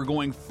 2, and we're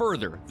going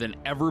further than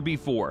ever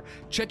before,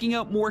 checking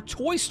out more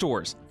toy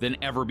stores than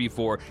ever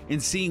before,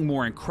 and seeing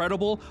more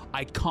incredible,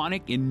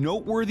 iconic, and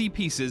noteworthy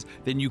pieces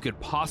than you could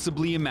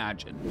possibly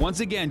imagine.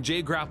 Once again,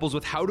 Jay grapples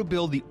with how to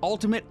build the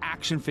ultimate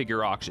action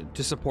figure auction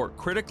to support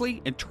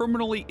critically and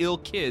terminally ill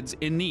kids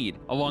in need.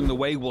 Along the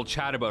way, we'll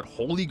chat about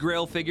Holy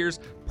Grail figures,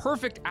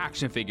 perfect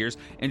action figures,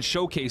 and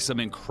showcase some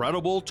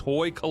incredible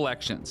toy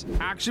collections.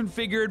 Action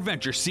Figure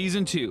Adventure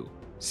Season 2.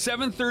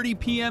 7:30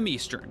 p.m.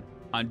 Eastern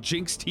on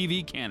Jinx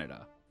TV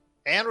Canada.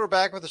 And we're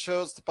back with the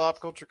show. It's the Pop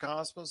Culture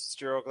Cosmos. It's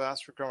Gerald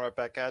Glassford coming right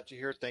back at you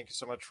here. Thank you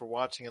so much for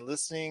watching and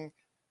listening.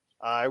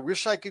 I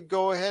wish I could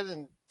go ahead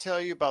and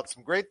tell you about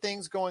some great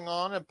things going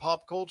on in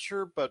pop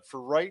culture, but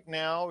for right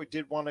now, we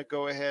did want to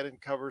go ahead and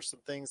cover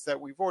some things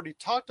that we've already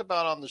talked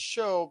about on the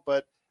show,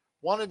 but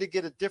wanted to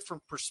get a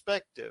different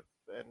perspective,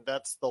 and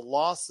that's the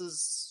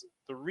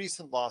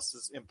recent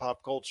losses in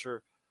pop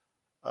culture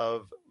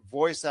of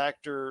voice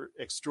actor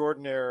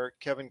extraordinaire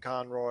Kevin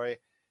Conroy,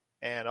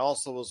 and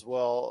also as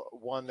well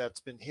one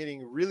that's been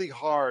hitting really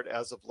hard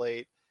as of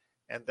late,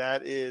 and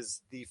that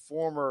is the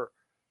former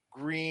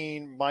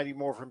Green Mighty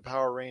Morphin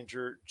Power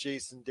Ranger,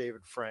 Jason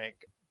David Frank.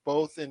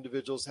 Both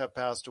individuals have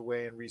passed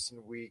away in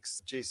recent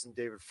weeks. Jason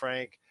David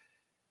Frank,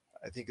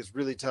 I think, is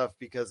really tough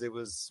because it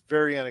was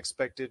very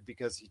unexpected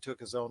because he took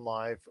his own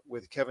life.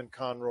 With Kevin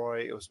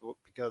Conroy, it was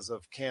because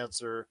of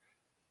cancer.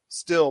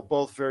 Still,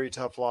 both very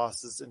tough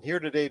losses. And here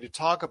today to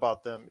talk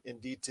about them in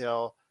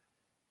detail,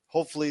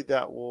 hopefully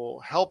that will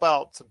help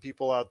out some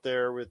people out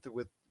there with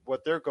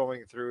what they're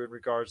going through in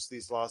regards to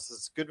these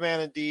losses. Good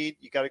man indeed.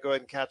 You got to go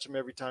ahead and catch him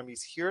every time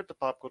he's here at the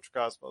Pop Culture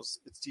Cosmos.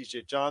 It's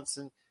TJ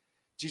Johnson.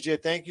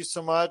 TJ, thank you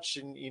so much.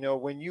 And,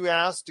 when you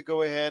asked to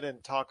go ahead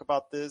and talk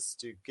about this,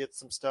 to get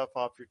some stuff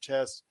off your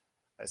chest,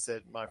 I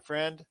said, my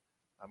friend,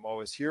 I'm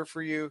always here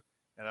for you.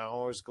 And I'm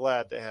always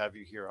glad to have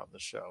you here on the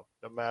show,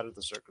 no matter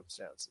the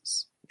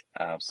circumstances.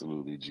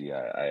 Absolutely, G.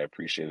 I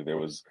appreciate it.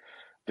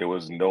 There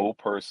was no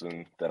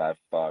person that I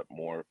thought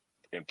more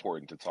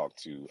important to talk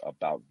to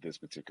about this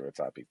particular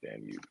topic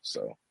than you.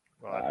 So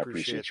Well, I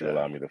appreciate you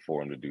allowing me the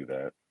forum to do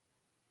that.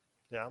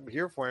 Yeah, I'm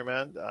here for you,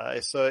 man.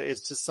 So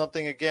it's just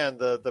something, again,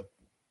 the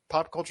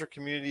pop culture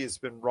community has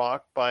been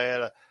rocked by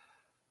it.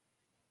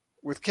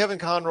 With Kevin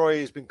Conroy,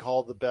 he's been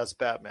called the best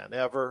Batman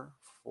ever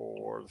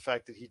for the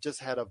fact that he just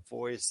had a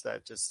voice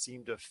that just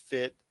seemed to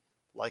fit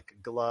like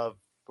a glove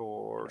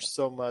for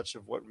so much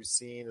of what we've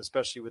seen,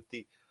 especially with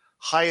the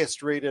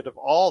highest rated of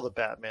all the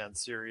Batman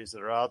series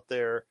that are out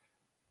there.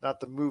 Not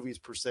the movies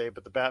per se,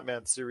 but the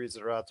Batman series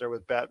that are out there,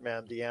 with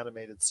Batman, the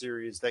animated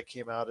series that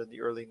came out in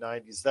the early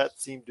 90s. That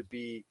seemed to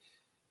be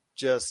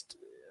just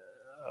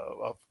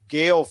a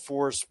gale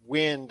force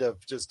wind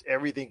of just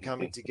everything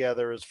coming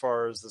together as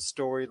far as the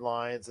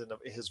storylines and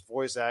his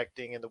voice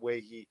acting and the way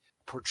he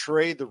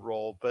portrayed the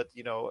role. But,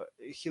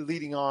 he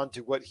leading on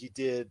to what he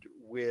did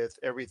with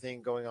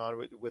everything going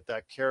on with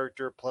that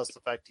character, plus the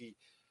fact he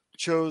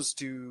chose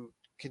to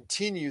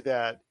continue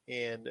that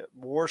in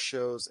more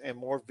shows and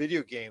more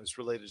video games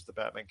related to the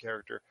Batman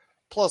character,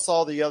 plus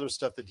all the other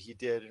stuff that he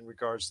did in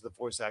regards to the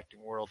voice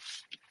acting world.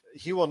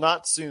 He will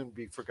not soon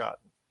be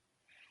forgotten.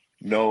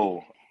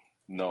 No,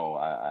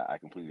 I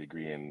completely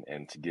agree.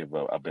 And to give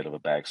a bit of a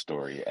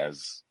backstory,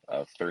 as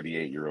a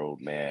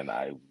 38-year-old man,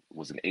 I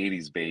was an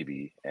 80s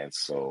baby. And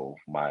so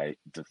my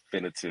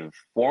definitive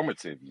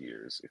formative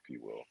years, if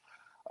you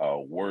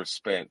will, were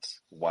spent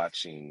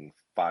watching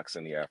Fox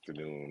in the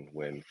afternoon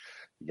when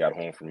you got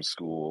home from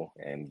school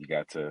and you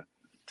got to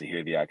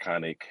hear the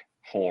iconic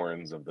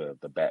horns of the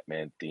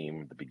Batman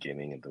theme at the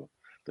beginning, and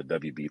the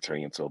WB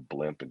turning into a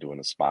blimp and doing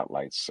a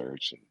spotlight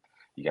search. And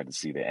you got to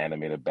see the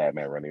animated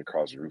Batman running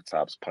across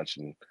rooftops,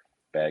 punching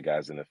bad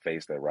guys in the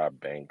face that robbed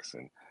banks.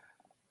 And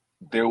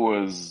there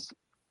was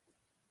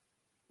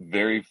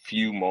very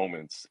few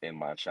moments in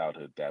my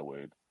childhood that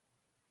would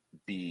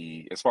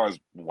be, as far as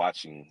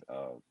watching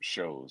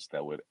shows,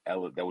 that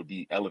would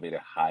be elevated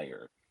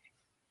higher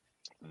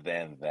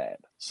than that.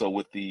 So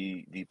with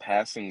the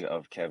passing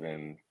of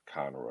Kevin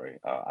Conroy,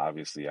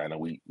 obviously, I know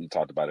we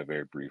talked about it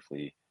very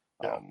briefly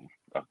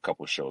a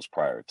couple of shows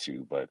prior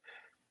to, but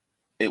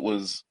it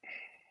was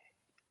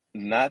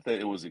not that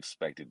it was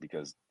expected,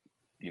 because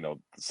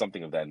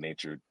something of that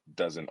nature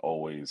doesn't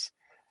always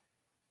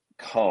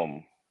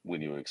come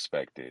when you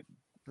expect it.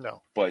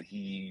 No. But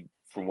he,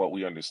 from what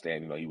we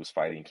understand, he was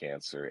fighting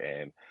cancer,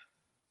 and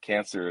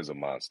cancer is a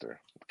monster.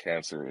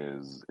 Cancer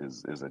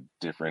is a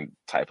different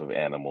type of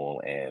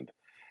animal, and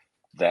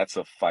that's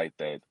a fight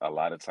that a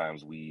lot of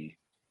times we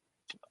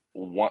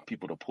want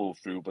people to pull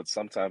through, but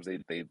sometimes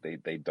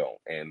they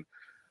don't. And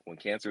when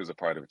cancer is a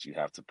part of it, you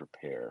have to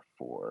prepare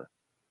for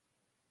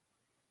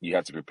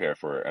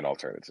an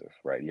alternative,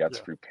 right? You have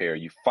to prepare.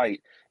 You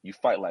fight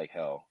like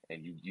hell,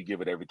 and you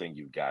give it everything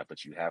you've got,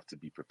 but you have to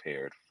be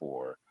prepared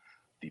for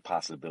the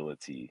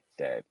possibility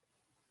that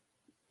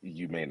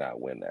you may not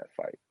win that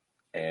fight.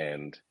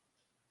 And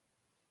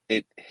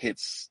it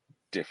hits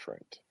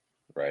different,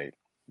 right?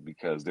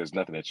 Because there's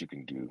nothing that you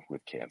can do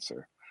with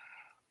cancer.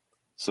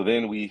 So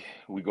then we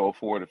go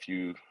forward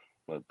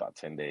about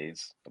 10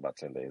 days, I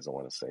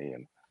want to say.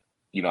 And,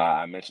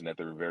 I mentioned that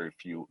there were very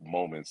few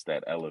moments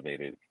that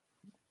elevated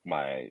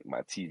my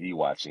TV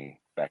watching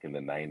back in the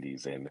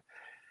 90s. And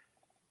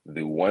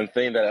the one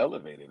thing that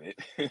elevated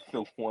it,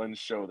 the one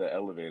show that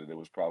elevated it,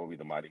 was probably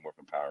the Mighty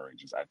Morphin Power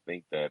Rangers. I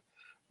think that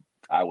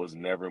I was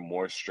never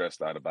more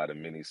stressed out about a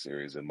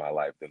miniseries in my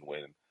life than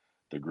when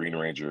the Green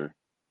Ranger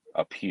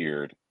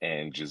appeared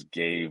and just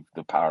gave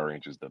the Power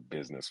Rangers the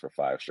business for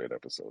 5 straight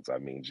episodes. I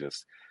mean,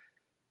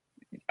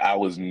 I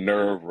was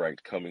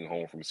nerve-wracked coming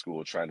home from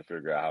school trying to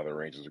figure out how the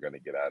Rangers were going to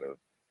get out of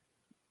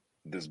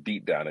this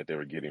beatdown that they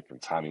were getting from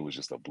Tommy. Was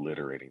just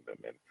obliterating them.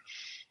 And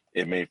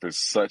it made for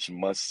such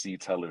must-see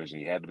television.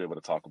 You had to be able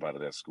to talk about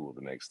it at school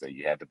the next day.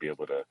 You had to be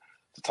able to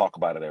talk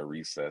about it at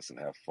recess and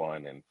have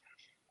fun. And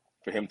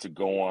for him to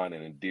go on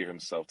and endear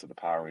himself to the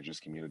Power Rangers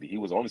community, he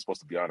was only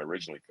supposed to be on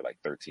originally for like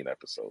 13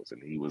 episodes.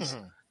 And he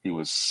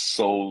was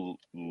so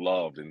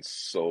loved and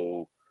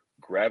so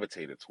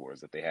gravitated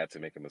towards that they had to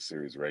make him a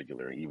series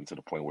regular, even to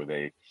the point where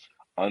they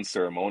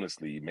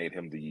unceremoniously made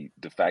him the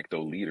de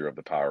facto leader of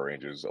the Power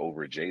Rangers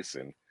over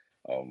Jason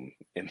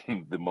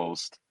in the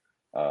most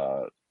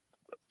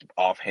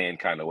offhand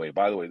kind of way.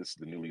 By the way, this is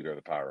the new leader of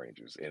the Power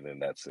Rangers, and then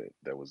that's it.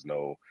 There was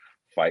no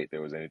fight.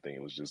 There was anything.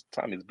 It was just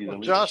Tommy to be the Well,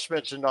 leader. Josh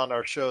mentioned on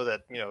our show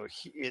that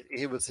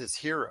he was his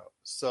hero.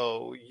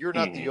 So you're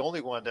not the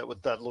only one that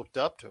looked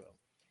up to him.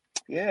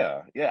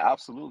 Yeah,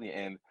 absolutely.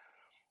 And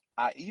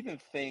I even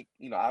think,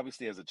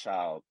 obviously as a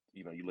child,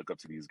 you look up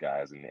to these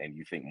guys and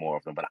you think more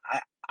of them. But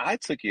I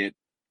took it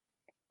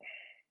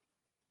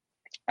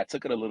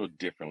a little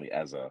differently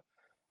as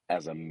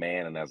a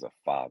man and as a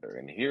father.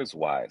 And here's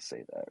why I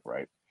say that,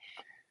 right?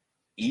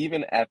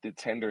 Even at the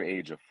tender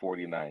age of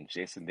 49,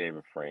 Jason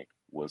David Frank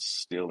was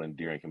still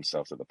endearing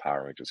himself to the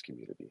Power Rangers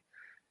community.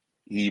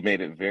 He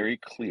made it very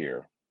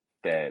clear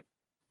that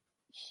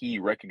he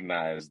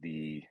recognized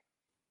the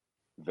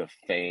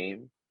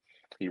fame,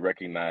 he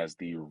recognized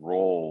the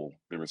role,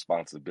 the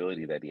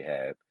responsibility that he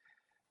had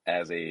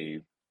as a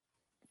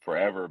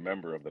forever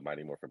member of the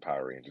Mighty Morphin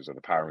Power Rangers or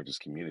the Power Rangers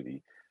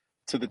community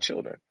to the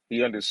children.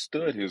 He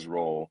understood his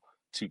role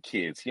to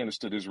kids. He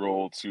understood his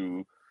role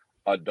to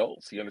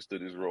adults. He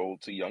understood his role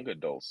to young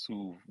adults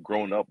who've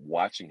grown up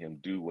watching him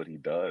do what he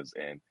does.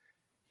 And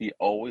he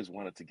always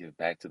wanted to give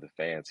back to the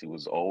fans. He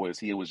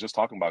was just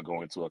talking about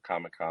going to a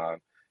Comic-Con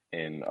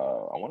in, I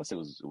want to say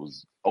it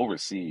was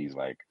overseas,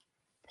 like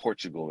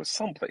Portugal or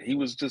someplace. He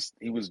was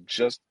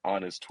just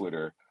on his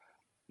Twitter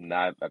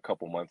not a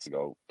couple months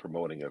ago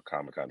promoting a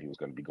Comic-Con he was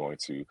going to be going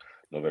to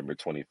November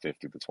 25th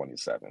through the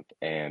 27th.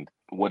 And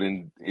what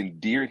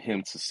endeared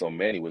him to so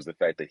many was the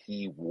fact that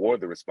he wore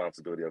the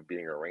responsibility of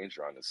being a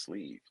Ranger on his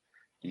sleeve.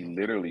 He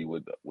literally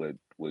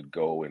would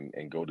go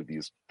and go to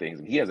these things.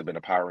 And he hasn't been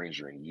a Power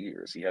Ranger in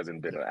years. He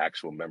hasn't been an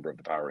actual member of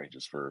the Power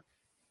Rangers for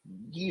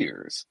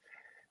years.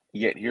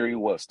 Yet here he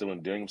was, still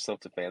endearing himself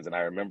to fans. And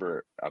I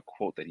remember a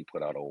quote that he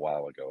put out a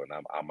while ago, and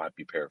I might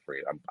be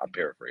paraphrasing. I'm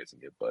paraphrasing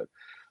it, but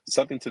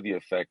something to the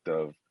effect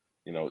of,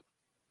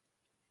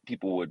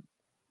 people would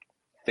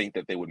think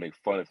that they would make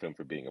fun of him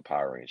for being a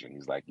Power Ranger. And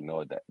he's like,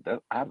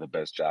 that I have the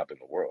best job in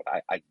the world.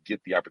 I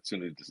get the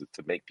opportunity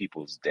to make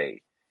people's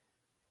day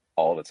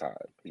all the time.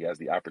 He has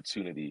the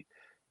opportunity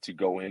to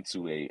go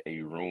into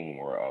a room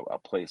or a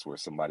place where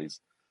somebody's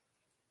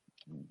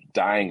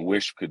dying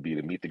wish could be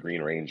to meet the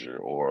Green Ranger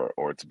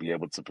or to be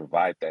able to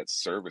provide that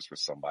service for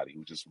somebody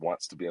who just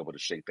wants to be able to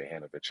shake the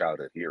hand of their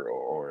childhood hero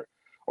or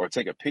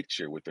take a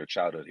picture with their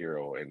childhood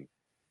hero. And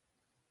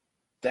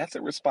that's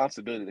a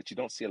responsibility that you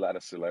don't see a lot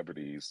of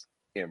celebrities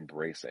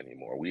embrace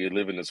anymore. We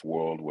live in this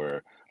world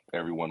where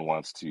everyone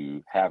wants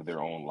to have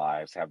their own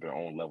lives, have their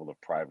own level of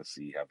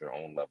privacy, have their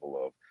own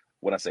level of,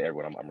 when I say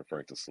everyone, I'm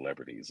referring to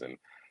celebrities.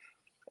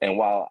 And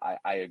while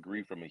I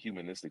agree from a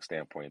humanistic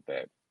standpoint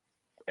that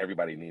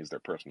everybody needs their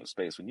personal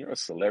space, when you're a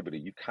celebrity,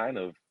 you've kind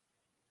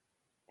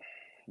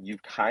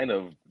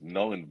of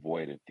null and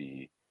voided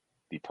the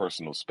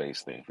personal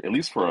space thing, at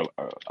least for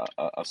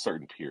a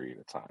certain period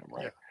of time,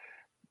 right? Yeah.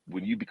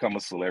 When you become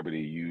a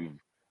celebrity, you've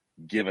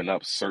given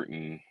up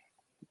certain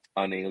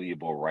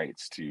unalienable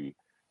rights to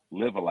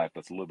live a life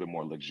that's a little bit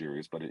more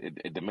luxurious, but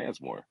it demands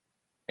more.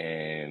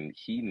 And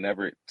he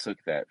never took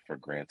that for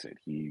granted.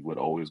 He would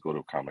always go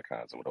to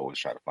Comic-Cons and would always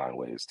try to find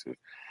ways to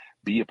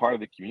be a part of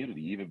the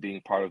community, even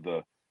being part of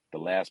the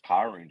last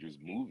Power Rangers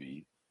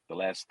movie, the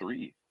last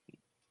three.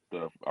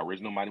 The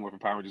original Mighty Morphin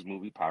Power Rangers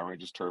movie, Power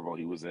Rangers Turbo,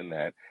 he was in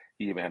that.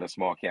 He even had a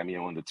small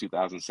cameo in the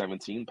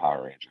 2017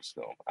 Power Rangers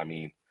film. I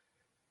mean,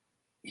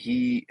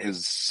 he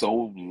is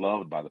so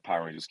loved by the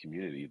Power Rangers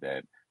community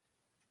that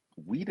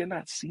we did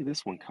not see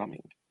this one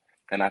coming.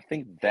 And I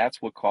think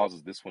that's what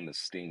causes this one to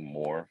sting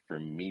more for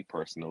me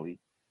personally,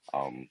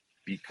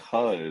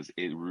 because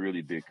it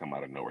really did come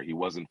out of nowhere. He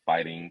wasn't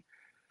fighting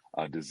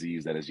a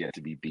disease that is yet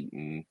to be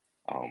beaten,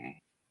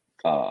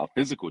 a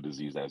physical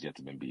disease that has yet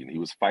to be beaten. He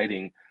was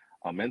fighting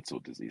a mental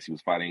disease. He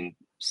was fighting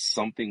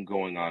something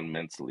going on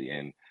mentally.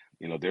 And,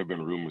 there have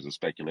been rumors and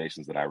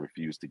speculations that I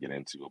refuse to get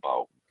into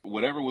about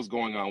whatever was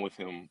going on with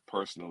him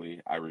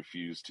personally. I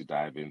refuse to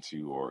dive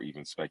into or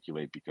even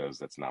speculate because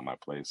that's not my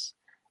place.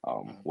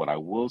 What I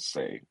will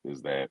say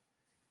is that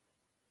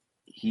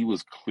he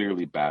was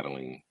clearly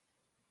battling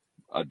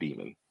a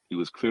demon. He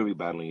was clearly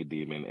battling a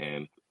demon,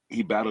 and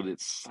he battled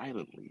it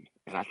silently.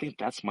 And I think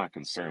that's my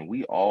concern.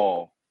 We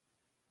all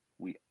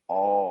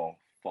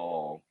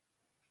fall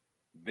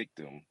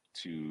victim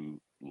to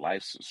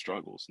life's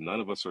struggles. None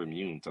of us are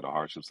immune to the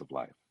hardships of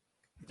life.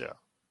 Yeah.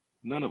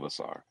 None of us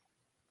are.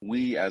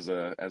 We as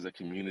a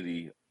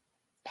community,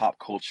 pop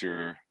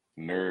culture,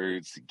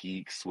 nerds,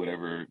 geeks,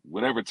 whatever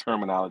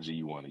terminology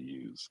you want to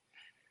use,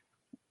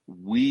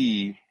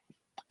 we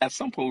at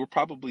some point we're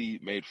probably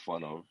made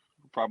fun of,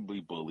 we're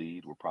probably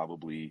bullied, we're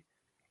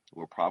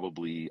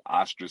probably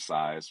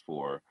ostracized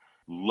for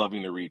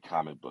loving to read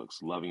comic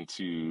books, loving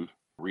to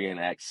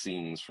reenact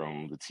scenes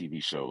from the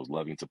TV shows,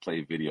 loving to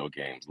play video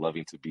games,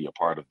 loving to be a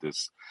part of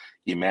this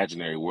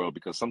imaginary world,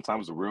 because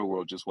sometimes the real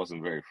world just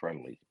wasn't very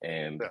friendly.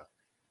 And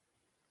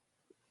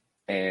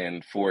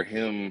for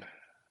him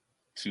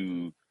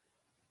to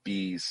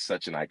be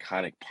such an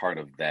iconic part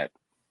of that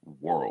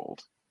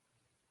world,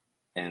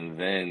 and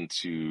then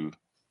to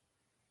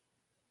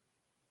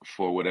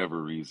for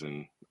whatever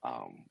reason,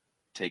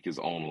 take his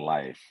own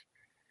life,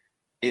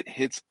 it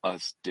hits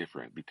us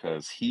different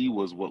because he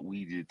was what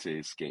we did to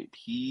escape.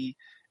 He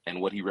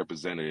and what he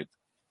represented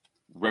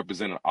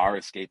our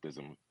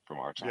escapism from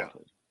our Yeah.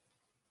 childhood.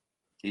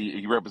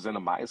 He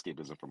represented my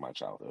escapism from my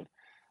childhood.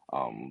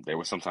 There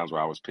were some times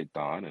where I was picked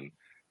on, and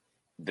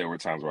there were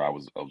times where I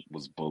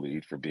was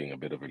bullied for being a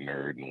bit of a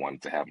nerd and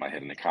wanted to have my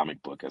head in a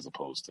comic book as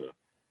opposed to,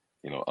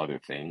 other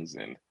things.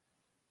 And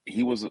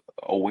he was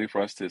a way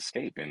for us to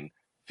escape and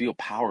feel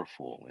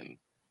powerful, and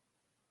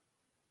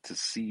to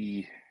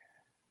see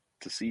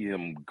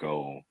him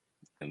go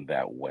in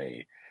that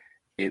way,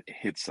 it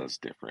hits us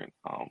different.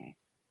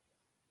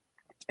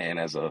 And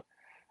as a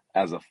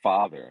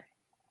father,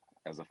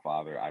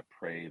 I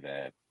pray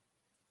that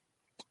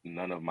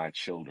none of my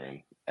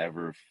children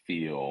ever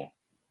feel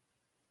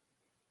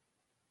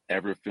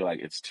like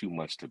it's too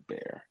much to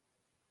bear.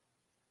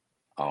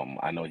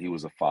 I know he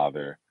was a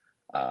father.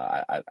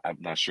 I'm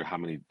not sure how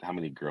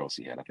many girls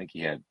he had.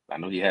 I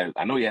know he had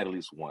at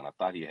least one. I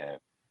thought he had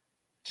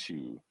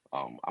two.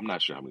 I'm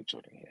not sure how many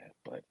children he had,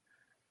 but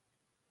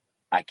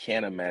I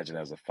can't imagine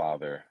as a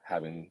father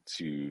having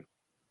to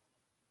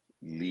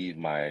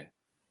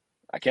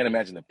I can't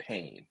imagine the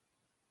pain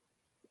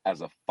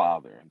as a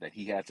father that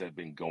he had to have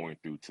been going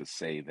through to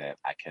say that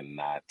I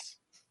cannot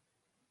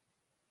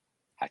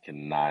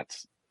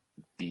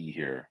be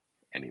here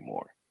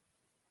anymore.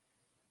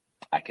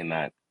 I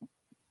cannot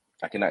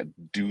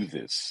do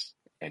this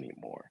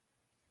anymore.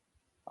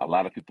 A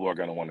lot of people are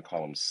going to want to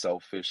call him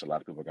selfish. A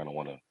lot of people are going to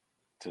want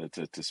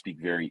to speak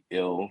very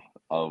ill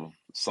of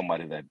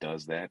somebody that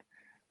does that.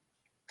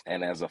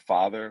 And as a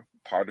father,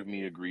 part of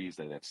me agrees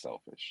that that's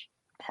selfish.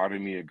 Part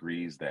of me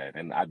agrees that,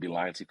 and I'd be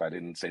lying to you if I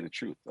didn't say the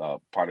truth.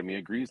 Part of me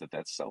agrees that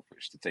that's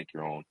selfish to take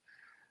your own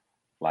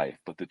life.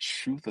 But the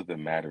truth of the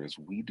matter is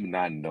we do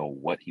not know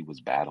what he was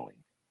battling.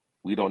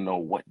 We don't know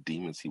what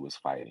demons he was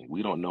fighting.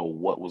 We don't know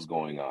what was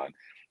going on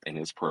in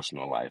his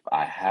personal life.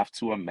 I have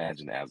to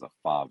imagine as a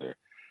father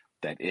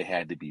that it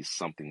had to be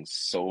something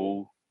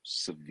so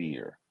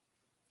severe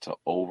to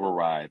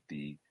override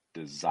the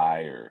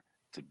desire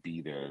to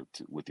be there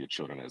with your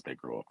children as they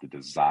grow up, the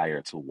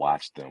desire to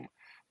watch them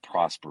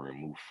prosper and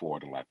move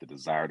forward in life, the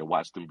desire to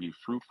watch them be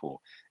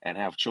fruitful and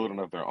have children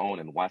of their own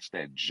and watch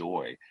that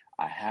joy.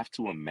 I have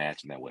to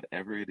imagine that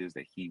whatever it is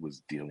that he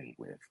was dealing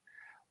with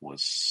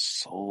was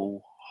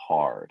so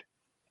hard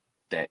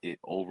that it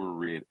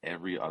overrid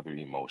every other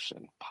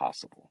emotion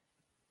possible.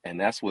 And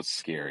that's what's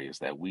scary, is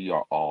that we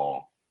are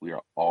all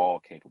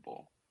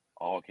capable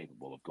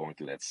of going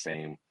through that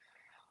same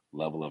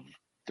level of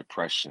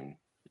depression,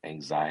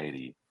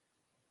 anxiety,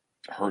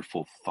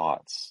 hurtful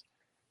thoughts.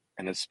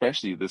 And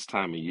especially this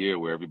time of year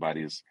where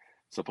everybody is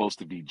supposed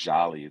to be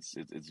jolly,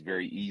 it's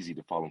very easy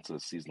to fall into a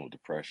seasonal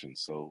depression.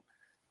 So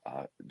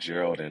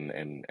Gerald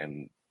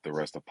and the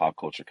rest of Pop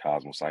Culture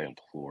Cosmos, I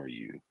implore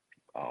you.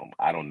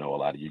 I don't know a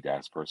lot of you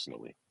guys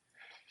personally,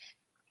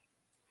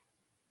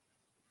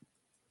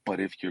 but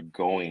if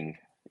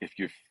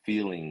you're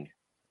feeling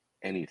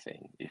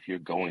anything, if you're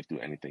going through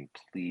anything,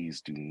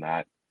 please do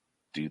not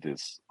do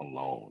this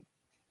alone.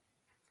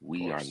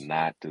 We are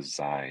not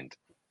designed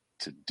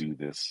to do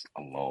this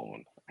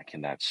alone. I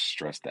cannot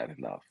stress that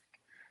enough.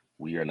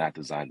 We are not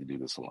designed to do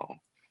this alone.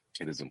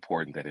 It is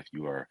important that if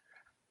you are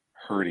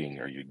hurting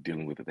or you're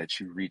dealing with it,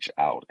 that you reach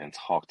out and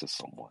talk to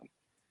someone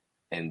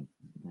and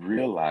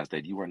realize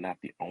that you are not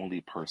the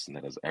only person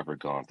that has ever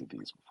gone through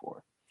these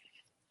before.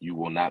 You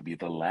will not be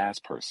the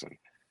last person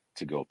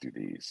to go through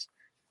these.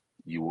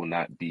 You will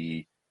not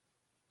be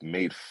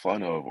made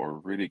fun of or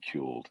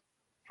ridiculed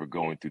for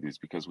going through these,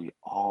 because we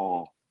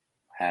all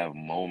have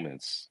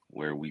moments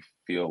where we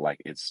feel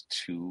like it's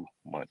too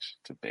much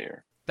to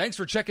bear. Thanks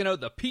for checking out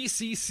the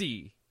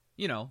PCC,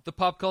 the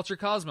Pop Culture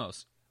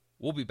Cosmos.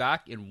 We'll be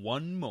back in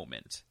one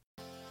moment.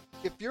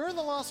 If you're in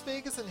the Las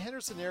Vegas and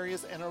Henderson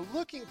areas and are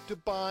looking to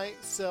buy,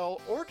 sell,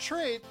 or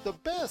trade the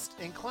best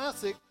in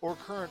classic or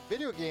current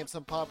video games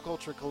and pop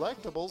culture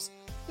collectibles,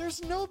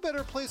 there's no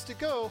better place to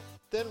go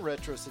than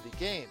Retro City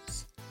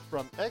Games.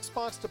 From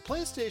Xbox to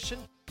PlayStation,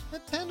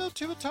 Nintendo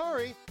to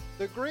Atari,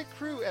 the great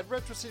crew at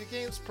Retro City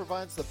Games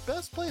provides the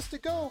best place to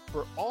go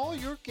for all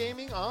your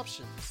gaming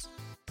options.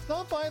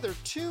 Stop by their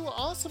two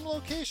awesome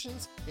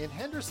locations in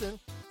Henderson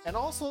and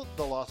also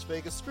the Las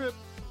Vegas Strip,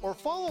 or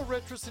follow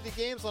Retro City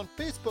Games on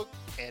Facebook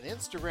and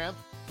Instagram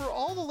for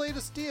all the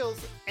latest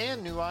deals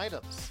and new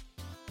items.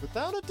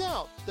 Without a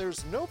doubt,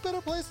 there's no better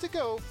place to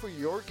go for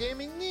your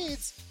gaming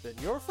needs than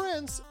your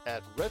friends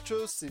at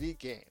Retro City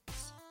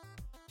Games.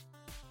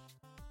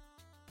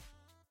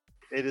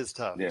 It is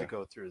tough to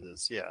go through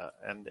this,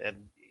 and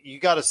you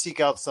got to seek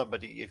out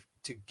somebody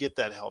to get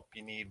that help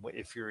you need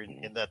if you're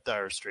in that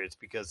dire straits,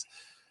 because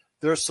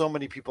there are so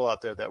many people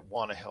out there that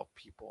want to help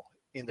people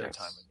in their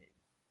time of need.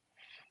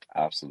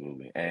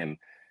 Absolutely,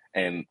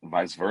 and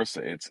vice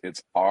versa.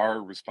 It's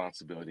our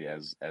responsibility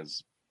as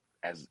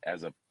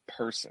a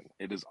person.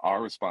 It is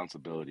our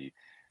responsibility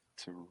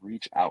to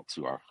reach out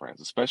to our friends,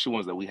 especially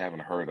ones that we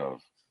haven't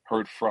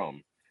heard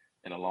from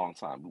in a long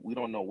time. We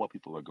don't know what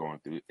people are going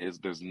through.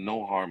 There's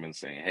no harm in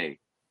saying, "Hey,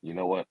 you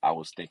know what? I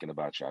was thinking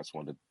about you. I just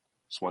wanted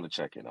to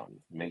check in on you.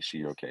 Make sure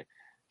you're okay.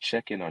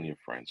 Check in on your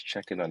friends.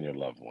 Check in on your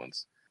loved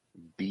ones.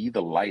 Be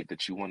the light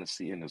that you want to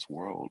see in this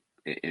world.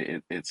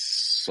 It's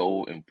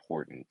so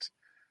important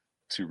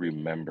to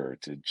remember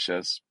to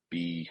just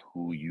be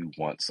who you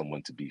want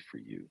someone to be for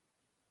you.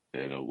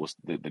 You know, what's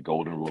the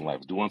golden rule in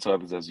life? Do unto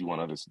others as you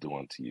want others to do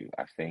unto you.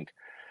 I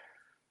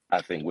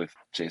think with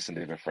Jason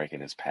David Frank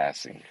and his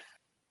passing,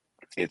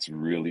 it's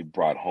really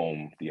brought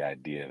home the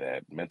idea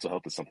that mental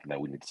health is something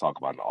that we need to talk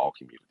about in all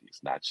communities,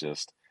 not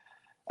just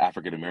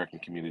African American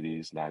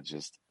communities, not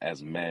just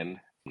as men,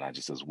 not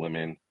just as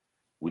women.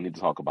 We need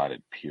to talk about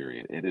it,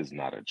 period. It is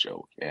not a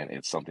joke. And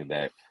it's something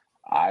that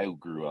I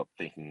grew up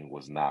thinking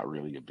was not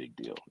really a big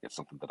deal. It's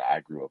something that I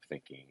grew up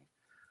thinking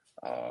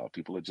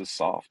people are just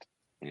soft.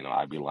 You know,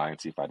 I'd be lying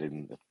to you if I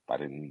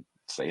didn't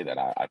say that.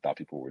 I thought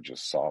people were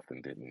just soft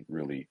and didn't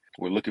really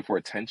were looking for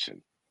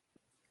attention.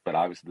 But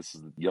obviously, this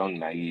is a young,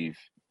 naive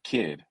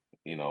kid.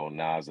 You know,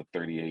 now as a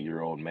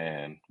 38-year-old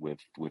man with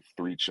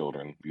 3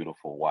 children,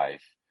 beautiful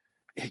wife,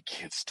 it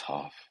gets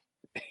tough.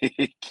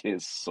 It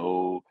gets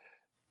so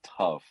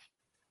tough.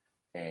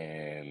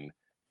 And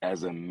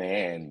as a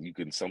man, you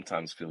can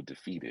sometimes feel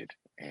defeated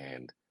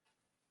and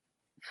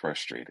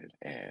frustrated.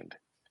 And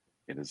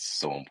it is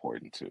so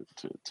important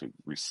to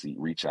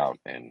reach out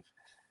and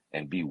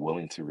be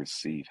willing to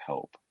receive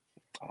help,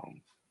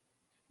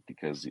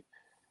 because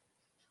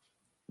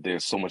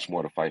there's so much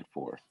more to fight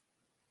for.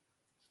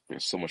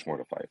 There's so much more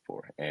to fight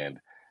for. And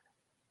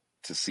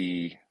to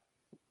see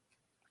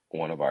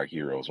one of our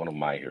heroes, one of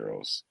my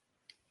heroes,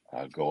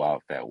 go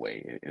out that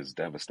way is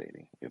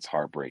devastating. It's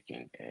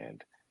heartbreaking.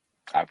 And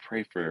I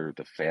pray for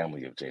the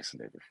family of Jason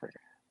David Frank.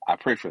 I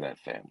pray for that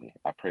family.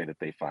 I pray that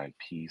they find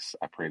peace.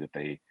 I pray that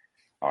they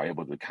are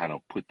able to kind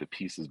of put the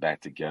pieces back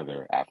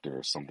together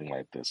after something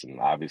like this. And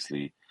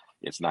obviously,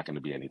 it's not going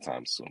to be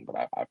anytime soon, but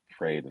I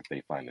pray that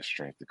they find the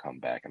strength to come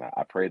back. And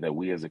I pray that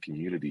we as a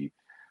community,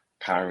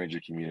 Power Ranger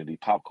community,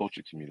 pop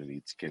culture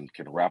community, can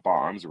wrap our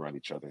arms around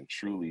each other and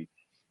truly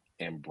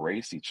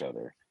embrace each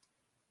other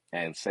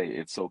and say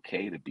it's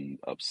okay to be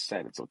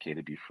upset. It's okay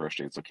to be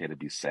frustrated. It's okay to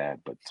be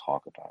sad, but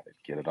talk about it.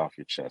 Get it off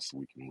your chest so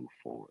we can move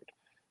forward,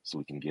 so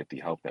we can get the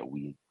help that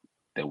we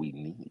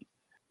need.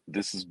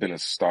 This has been a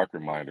stark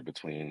reminder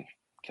between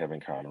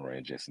Kevin Conroy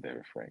and Jason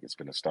David Frank. It's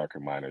been a stark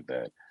reminder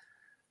that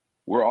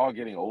we're all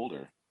getting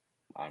older.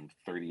 I'm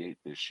 38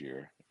 this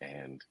year,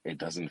 and it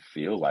doesn't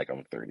feel like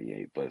I'm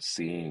 38, but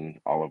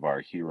seeing all of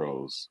our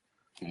heroes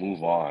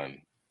move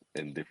on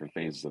in different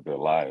phases of their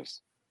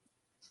lives,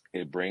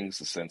 it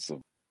brings a sense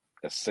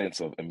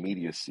of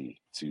immediacy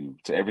to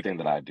everything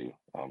that I do.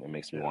 It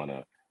makes me want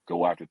to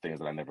go after things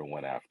that I never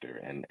went after,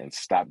 and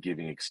stop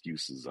giving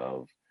excuses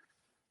of,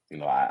 you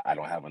know, I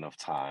don't have enough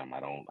time.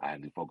 I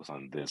need to focus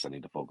on this. I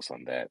need to focus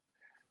on that.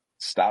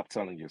 Stop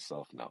telling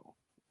yourself no.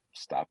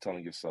 Stop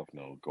telling yourself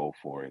no. Go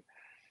for it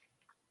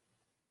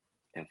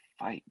and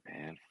fight,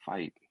 man.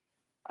 Fight.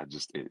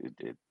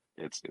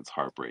 It's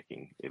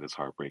heartbreaking. It is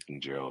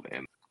heartbreaking, Gerald.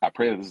 And I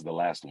pray that this is the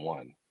last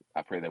one.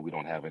 I pray that we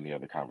don't have any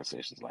other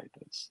conversations like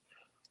this.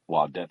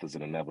 While death is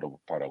an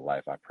inevitable part of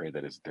life, I pray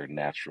that it's their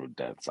natural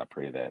deaths. I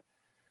pray that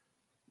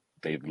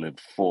they've lived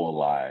full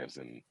lives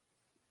and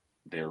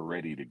they're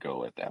ready to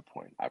go at that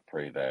point. I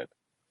pray that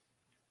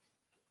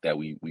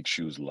we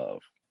choose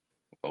love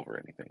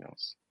over anything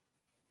else.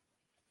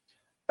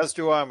 As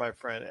do I, my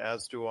friend,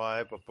 as do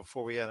I. But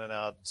before we end it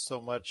out,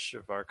 so much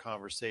of our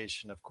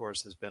conversation, of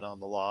course, has been on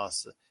the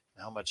loss and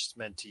how much it's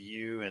meant to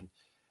you. And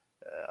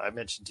I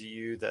mentioned to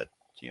you that,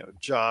 you know,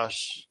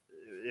 Josh,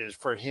 is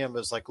for him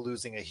is like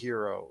losing a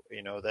hero,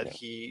 you know, that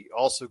he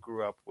also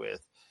grew up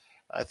with.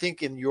 I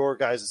think in your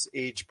guys'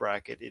 age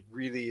bracket, it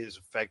really is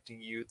affecting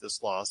you,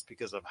 this loss,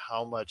 because of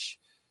how much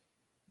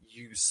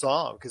you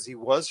saw him, because he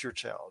was your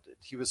childhood.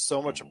 He was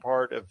so much a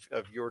part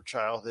of your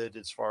childhood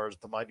as far as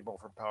the Mighty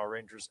Morphin Power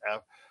Rangers.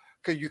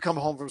 You come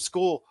home from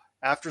school,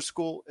 after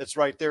school, it's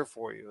right there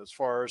for you as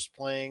far as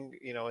playing,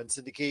 you know, in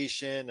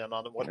syndication and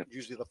on what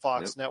usually the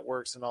Fox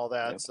networks and all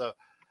that. So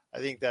I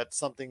think that's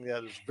something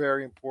that is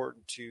very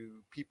important to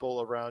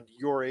people around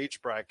your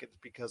age bracket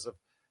because of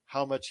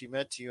how much he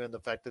meant to you and the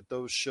fact that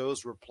those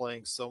shows were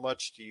playing so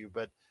much to you.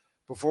 But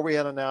before we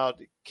head on out,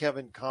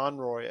 Kevin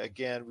Conroy,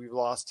 again, we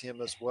lost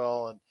him as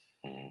well. And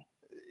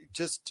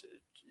just,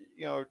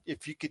 you know,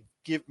 if you could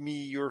give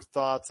me your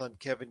thoughts on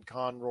Kevin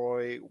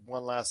Conroy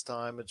one last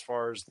time as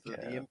far as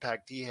the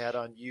impact he had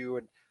on you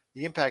and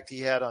the impact he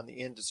had on the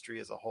industry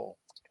as a whole.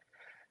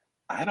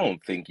 I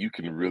don't think you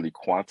can really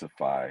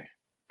quantify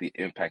the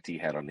impact he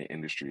had on the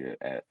industry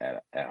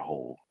at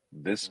whole.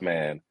 This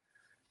man,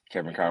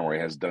 Kevin Conroy,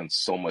 has done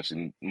so much.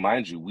 And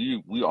mind you,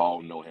 we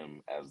all know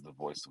him as the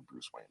voice of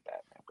Bruce Wayne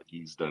Batman, but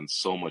he's done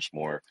so much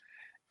more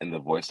in the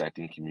voice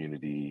acting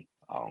community,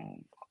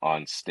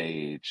 on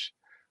stage,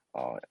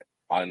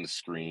 on the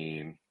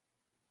screen.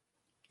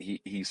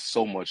 He's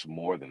so much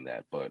more than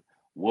that, but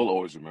we'll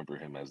always remember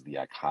him as the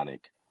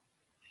iconic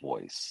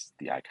voice,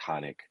 the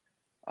iconic,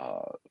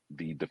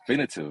 the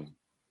definitive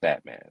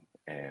Batman.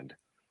 And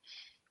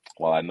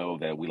while I know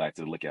that we like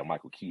to look at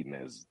Michael Keaton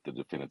as the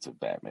definitive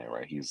Batman,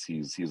 right?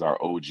 He's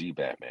our OG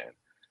Batman.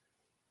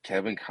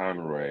 Kevin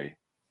Conroy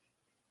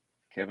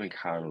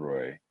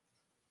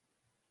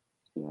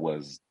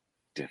was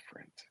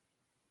different.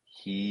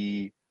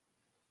 He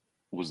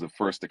was the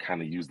first to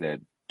kind of use that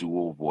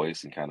dual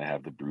voice and kind of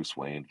have the Bruce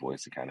Wayne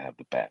voice and kind of have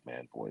the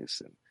Batman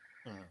voice.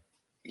 And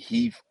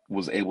he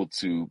was able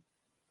to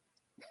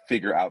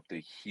figure out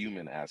the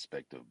human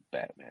aspect of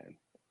Batman.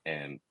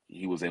 And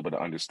he was able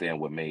to understand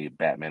what made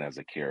Batman as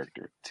a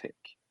character tick.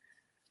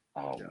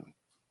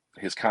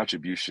 His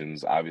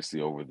contributions,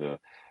 obviously, over the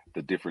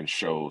different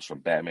shows, from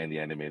Batman the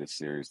Animated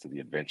Series to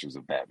the Adventures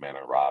of Batman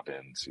and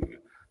Robin to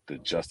the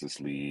Justice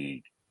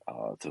League,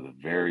 to the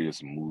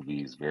various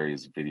movies,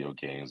 various video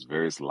games,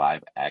 various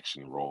live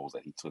action roles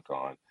that he took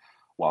on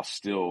while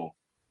still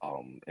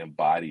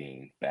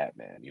embodying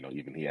Batman. You know,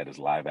 even he had his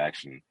live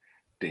action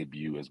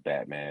debut as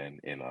Batman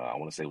in, I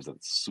want to say, was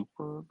it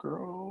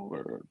Supergirl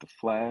or The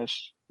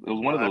Flash? It was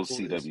one of those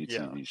CW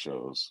TV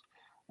shows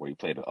where he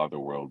played the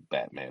otherworld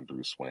Batman,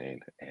 Bruce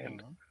Wayne.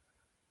 And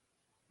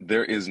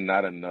there is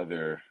not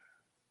another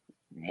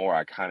more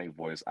iconic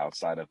voice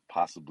outside of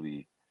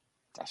possibly,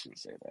 I shouldn't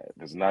say that.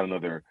 There's not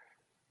another,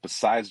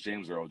 besides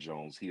James Earl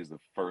Jones, he is the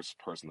first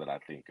person that I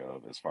think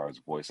of as far as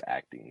voice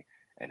acting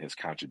and his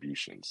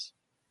contributions.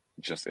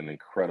 Just an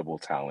incredible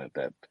talent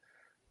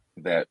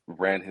that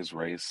ran his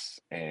race.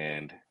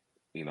 And,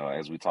 you know,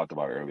 as we talked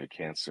about earlier,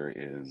 cancer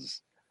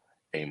is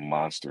a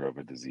monster of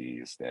a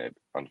disease that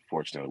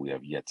unfortunately we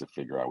have yet to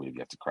figure out. We have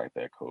yet to crack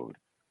that code.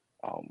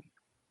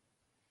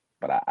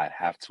 But I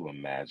have to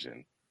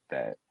imagine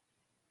that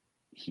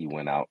he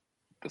went out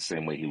the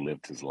same way he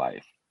lived his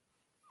life,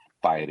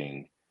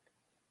 fighting,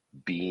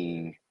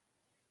 being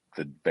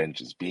the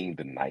vengeance, being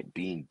the knight,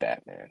 being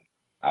Batman.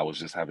 I was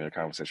just having a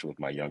conversation with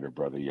my younger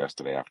brother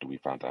yesterday after we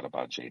found out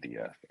about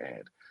JDF,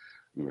 and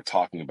we were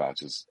talking about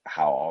just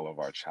how all of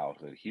our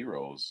childhood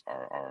heroes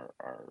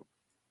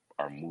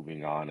are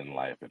moving on in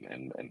life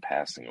and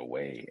passing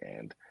away.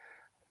 And,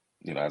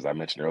 you know, as I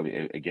mentioned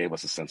earlier, it gave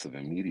us a sense of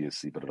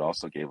immediacy, but it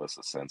also gave us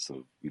a sense of,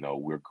 you know,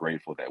 we're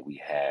grateful that we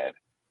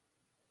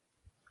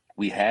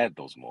had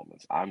those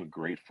moments. I'm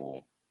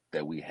grateful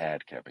that we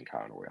had Kevin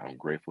Conroy. I'm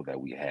grateful that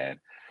we had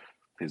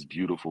his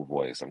beautiful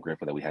voice. I'm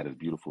grateful that we had his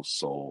beautiful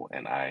soul.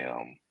 And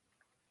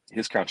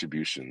his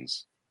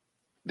contributions,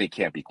 they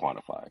can't be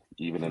quantified.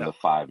 Even in the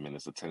 5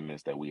 minutes or 10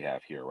 minutes that we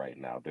have here right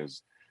now,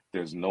 there's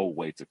no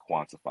way to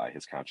quantify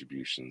his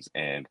contributions.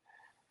 And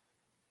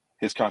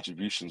his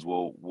contributions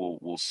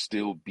will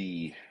still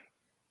be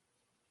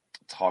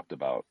talked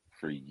about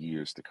for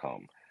years to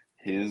come.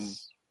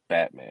 His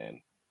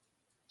Batman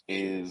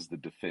is the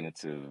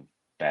definitive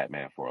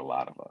Batman for a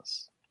lot of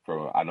us.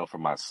 I know for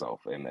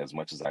myself, and as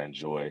much as I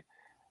enjoy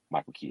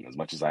Michael Keaton, as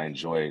much as I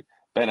enjoy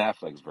Ben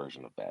Affleck's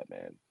version of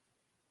Batman,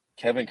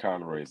 Kevin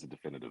Conroy is the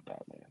definitive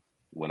Batman.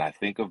 When I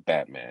think of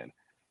Batman,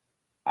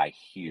 I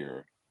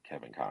hear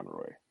Kevin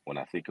Conroy. When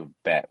I think of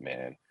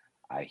Batman,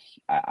 I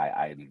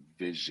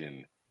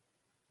envision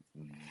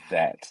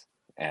that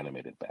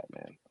animated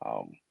Batman.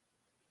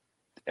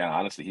 And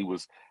honestly, he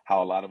was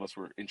how a lot of us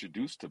were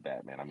introduced to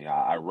Batman. I mean,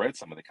 I read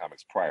some of the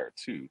comics prior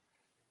to,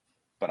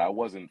 but I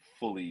wasn't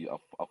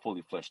a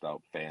fully fleshed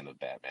out fan of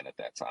Batman at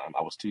that time.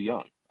 I was too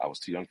young. I was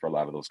too young for a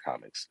lot of those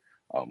comics.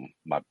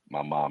 My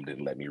mom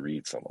didn't let me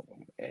read some of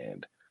them.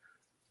 And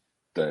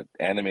the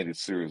animated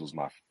series was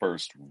my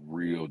first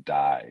real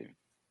dive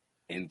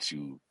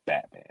into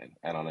Batman,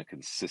 and on a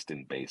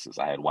consistent basis.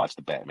 I had watched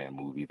the Batman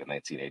movie, the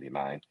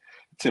 1989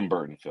 Tim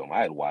Burton film.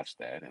 I had watched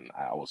that, and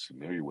I was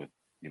familiar with,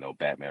 you know,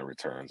 Batman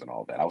Returns and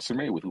all that. I was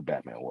familiar with who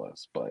Batman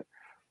was, but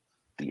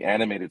the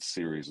animated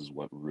series is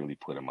what really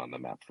put him on the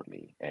map for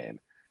me. And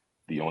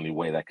the only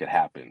way that could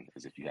happen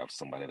is if you have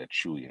somebody that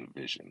truly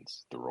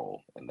envisions the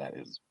role, and that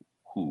is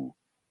who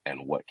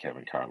and what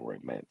Kevin Conroy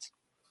meant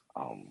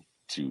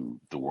to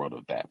the world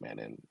of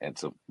Batman and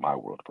to my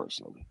world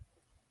personally.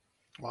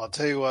 Well, I'll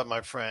tell you what, my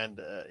friend,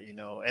 you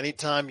know,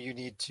 anytime you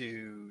need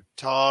to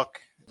talk,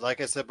 like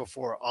I said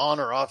before,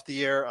 on or off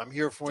the air, I'm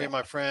here for you,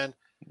 my friend.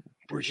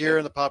 We're here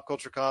in the Pop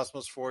Culture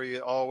Cosmos for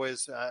you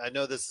always. I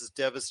know this has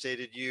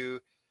devastated you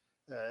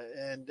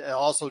and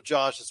also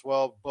Josh as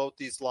well, both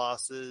these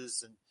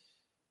losses. And,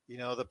 you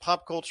know, the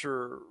pop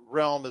culture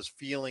realm is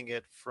feeling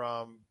it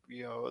from,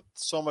 you know,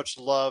 so much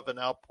love and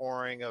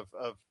outpouring of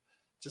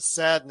just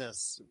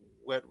sadness,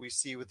 what we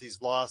see with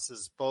these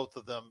losses, both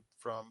of them,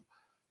 from,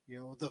 you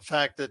know, the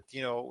fact that,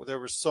 you know, there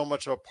was so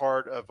much of a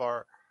part of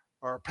our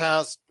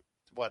past,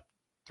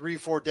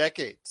 3-4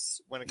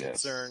 decades when it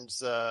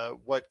concerns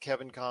what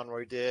Kevin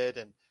Conroy did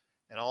and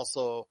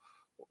also,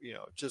 you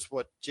know, just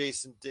what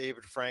Jason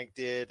David Frank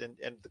did and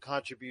the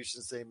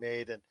contributions they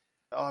made. And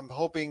I'm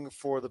hoping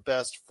for the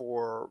best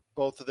for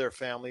both of their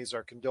families.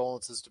 Our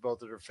condolences to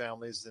both of their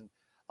families, and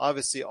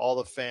obviously all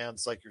the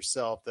fans like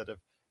yourself that have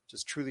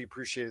just truly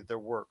appreciated their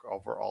work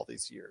over all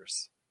these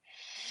years.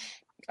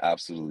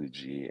 Absolutely,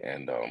 G.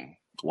 And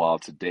while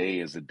today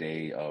is a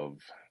day of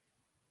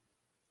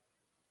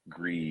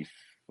grief,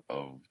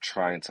 of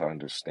trying to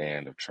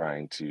understand, of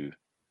trying to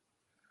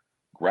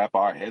wrap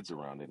our heads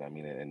around it. I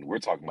mean, and we're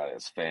talking about it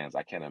as fans.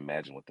 I can't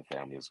imagine what the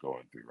family is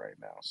going through right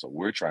now. So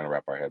we're trying to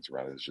wrap our heads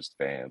around it as just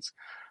fans.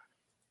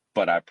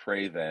 But I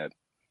pray that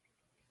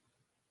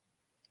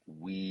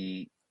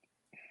we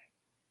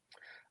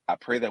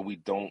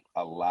don't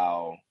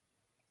allow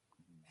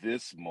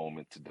this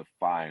moment to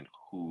define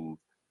who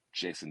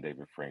Jason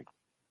David Frank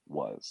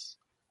was.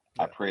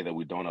 Yeah. I pray that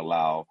we don't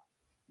allow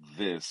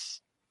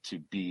this to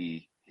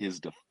be his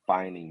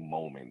defining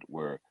moment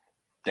where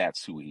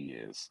that's who he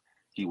is.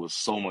 He was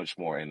so much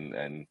more,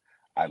 and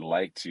I'd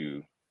like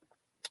to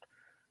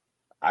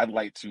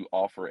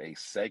offer a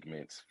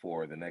segment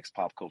for the next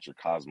Pop Culture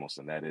Cosmos,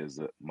 and that is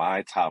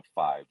my top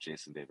 5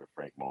 Jason David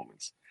Frank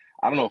moments.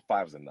 I don't know if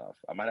 5 is enough.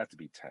 I might have to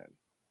be 10.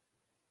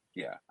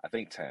 Yeah, I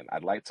think 10.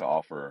 I'd like to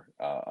offer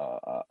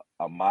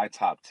my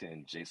top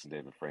 10 Jason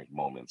David Frank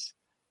moments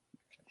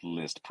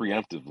list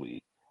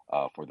preemptively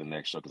for the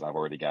next show, because I've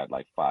already got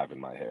like 5 in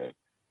my head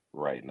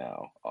right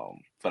now.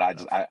 But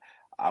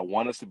I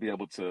want us to be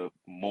able to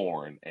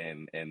mourn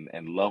and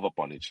love up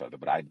on each other,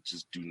 but I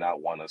just do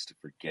not want us to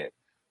forget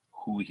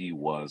who he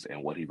was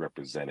and what he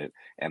represented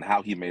and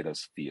how he made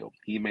us feel.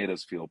 He made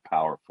us feel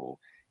powerful.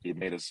 He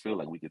made us feel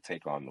like we could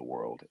take on the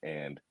world.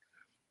 And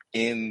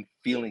in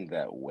feeling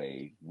that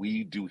way,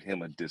 we do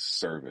him a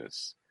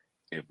disservice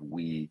if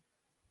we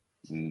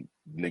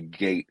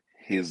negate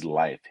his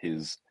life,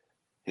 his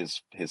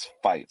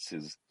fights,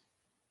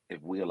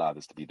 if we allow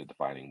this to be the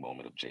defining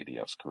moment of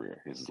JDF's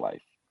career, his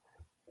life.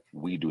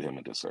 We do him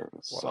a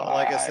disservice. Well, so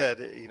like I said,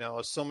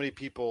 so many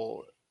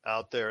people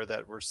out there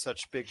that were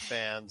such big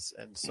fans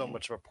and so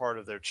much of a part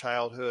of their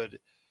childhood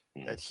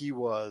that he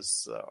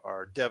was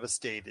are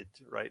devastated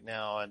right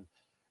now. And,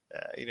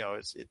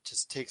 it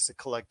just takes a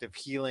collective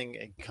healing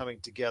and coming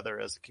together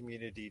as a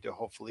community to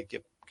hopefully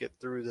get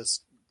through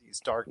these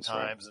dark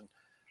times. Right. And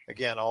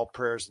again, all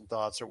prayers and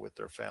thoughts are with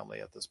their family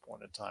at this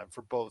point in time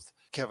for both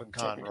Kevin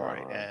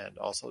Conroy and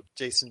also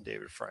Jason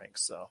David Frank.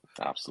 So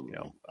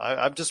absolutely,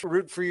 I'm just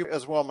rooting for you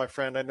as well, my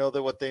friend. I know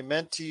that what they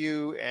meant to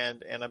you,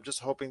 and I'm just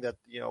hoping that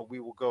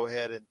we will go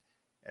ahead and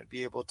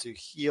be able to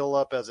heal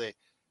up as a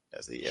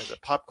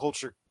pop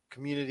culture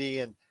community,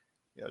 and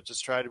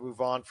just try to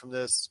move on from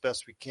this as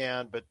best we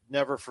can, but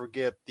never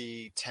forget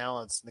the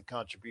talents and the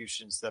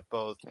contributions that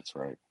both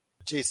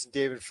Jason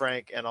David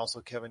Frank and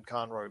also Kevin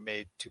Conroy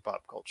made to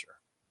pop culture.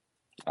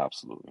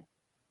 Absolutely.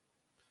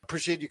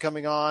 Appreciate you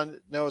coming on.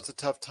 No, it's a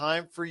tough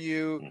time for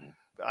you. Mm-hmm.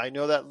 I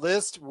know that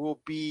list will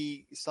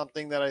be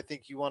something that I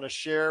think you want to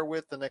share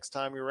with the next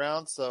time you're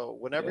around. So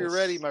whenever you're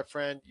ready, my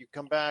friend, you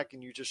come back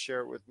and you just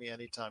share it with me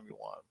anytime you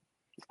want.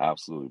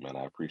 Absolutely, man.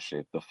 I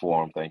appreciate the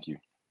forum. Thank you.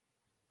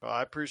 Well,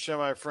 I appreciate it,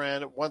 my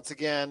friend. Once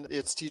again,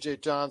 it's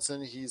TJ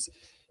Johnson. He's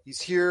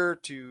here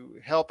to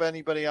help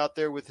anybody out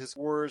there with his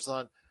words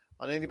on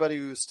anybody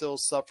who's still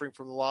suffering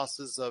from the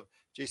losses of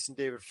Jason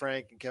David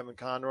Frank and Kevin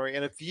Conroy.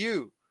 And if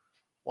you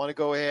want to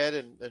go ahead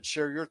and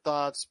share your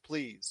thoughts,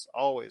 please,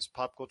 always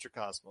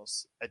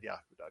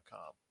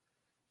popculturecosmos@yahoo.com.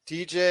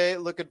 TJ,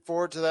 looking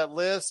forward to that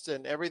list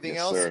and everything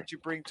else that you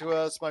bring to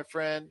us, my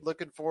friend.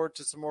 Looking forward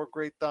to some more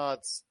great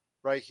thoughts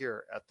right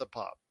here at the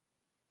Pop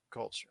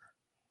Culture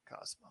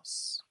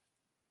Cosmos.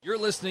 You're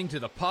listening to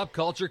the Pop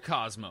Culture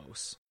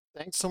Cosmos.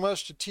 Thanks so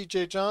much to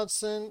TJ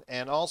Johnson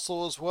and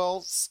also as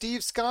well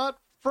Steve Scott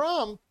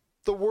from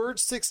the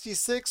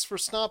Word66 for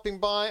stopping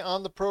by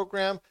on the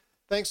program.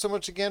 Thanks so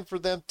much again for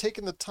them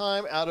taking the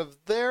time out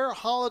of their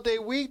holiday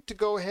week to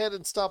go ahead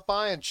and stop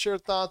by and share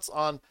thoughts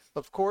on,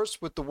 of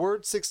course, with the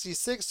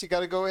Word66. You got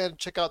to go ahead and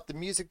check out the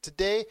music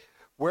today,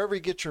 wherever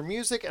you get your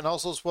music, and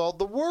also as well,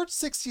 the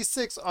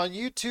Word66 on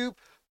YouTube.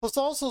 Plus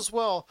also as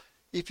well,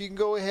 if you can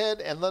go ahead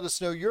and let us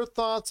know your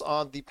thoughts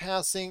on the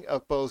passing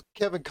of both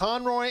Kevin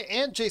Conroy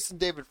and Jason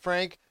David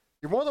Frank,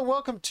 you're more than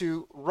welcome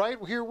to right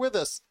here with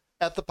us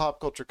at the Pop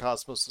Culture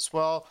Cosmos as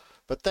well.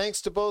 But thanks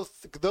to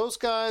both those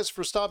guys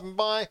for stopping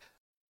by.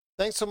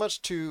 Thanks so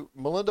much to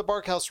Melinda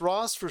Barkhouse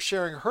Ross for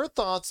sharing her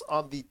thoughts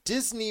on the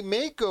Disney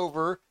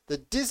makeover, the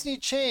Disney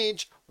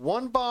change,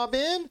 one Bob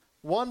in,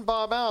 one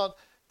Bob out.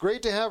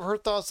 Great to have her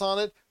thoughts on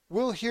it.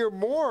 We'll hear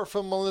more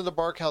from Melinda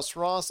Barkhouse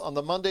Ross on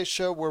the Monday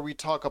show, where we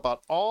talk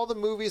about all the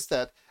movies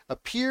that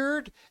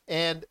appeared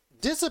and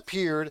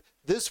disappeared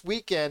this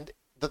weekend,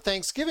 the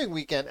Thanksgiving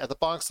weekend at the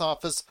box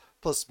office,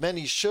 plus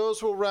many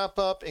shows will wrap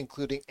up,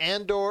 including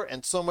Andor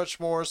and so much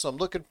more. So I'm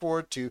looking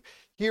forward to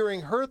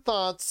hearing her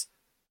thoughts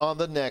on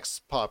the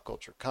next Pop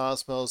Culture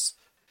Cosmos.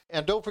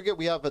 And don't forget,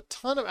 we have a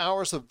ton of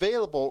hours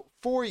available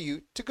for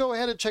you to go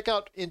ahead and check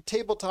out in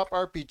Tabletop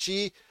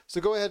RPG.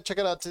 So go ahead and check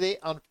it out today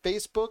on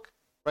Facebook,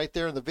 right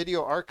there in the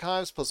video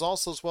archives, plus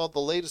also as well the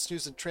latest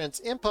news and trends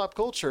in pop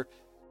culture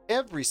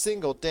every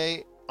single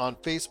day on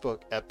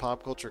Facebook at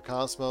Pop Culture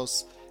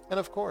Cosmos. And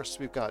of course,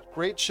 we've got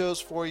great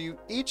shows for you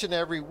each and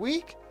every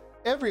week,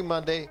 every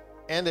Monday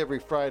and every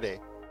Friday,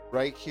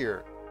 right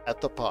here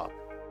at the Pop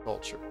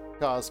Culture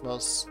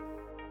Cosmos.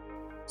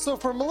 So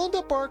for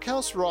Melinda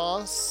Barkhouse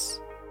Ross,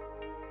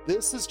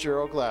 this is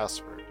Gerald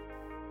Glassford.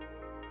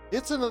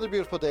 It's another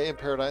beautiful day in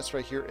paradise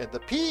right here in the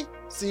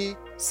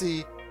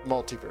PCC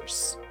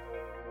Multiverse.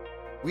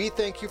 We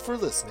thank you for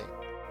listening,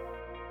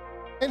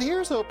 And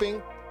here's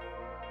hoping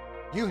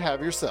you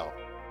have yourself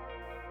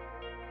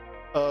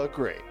a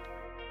great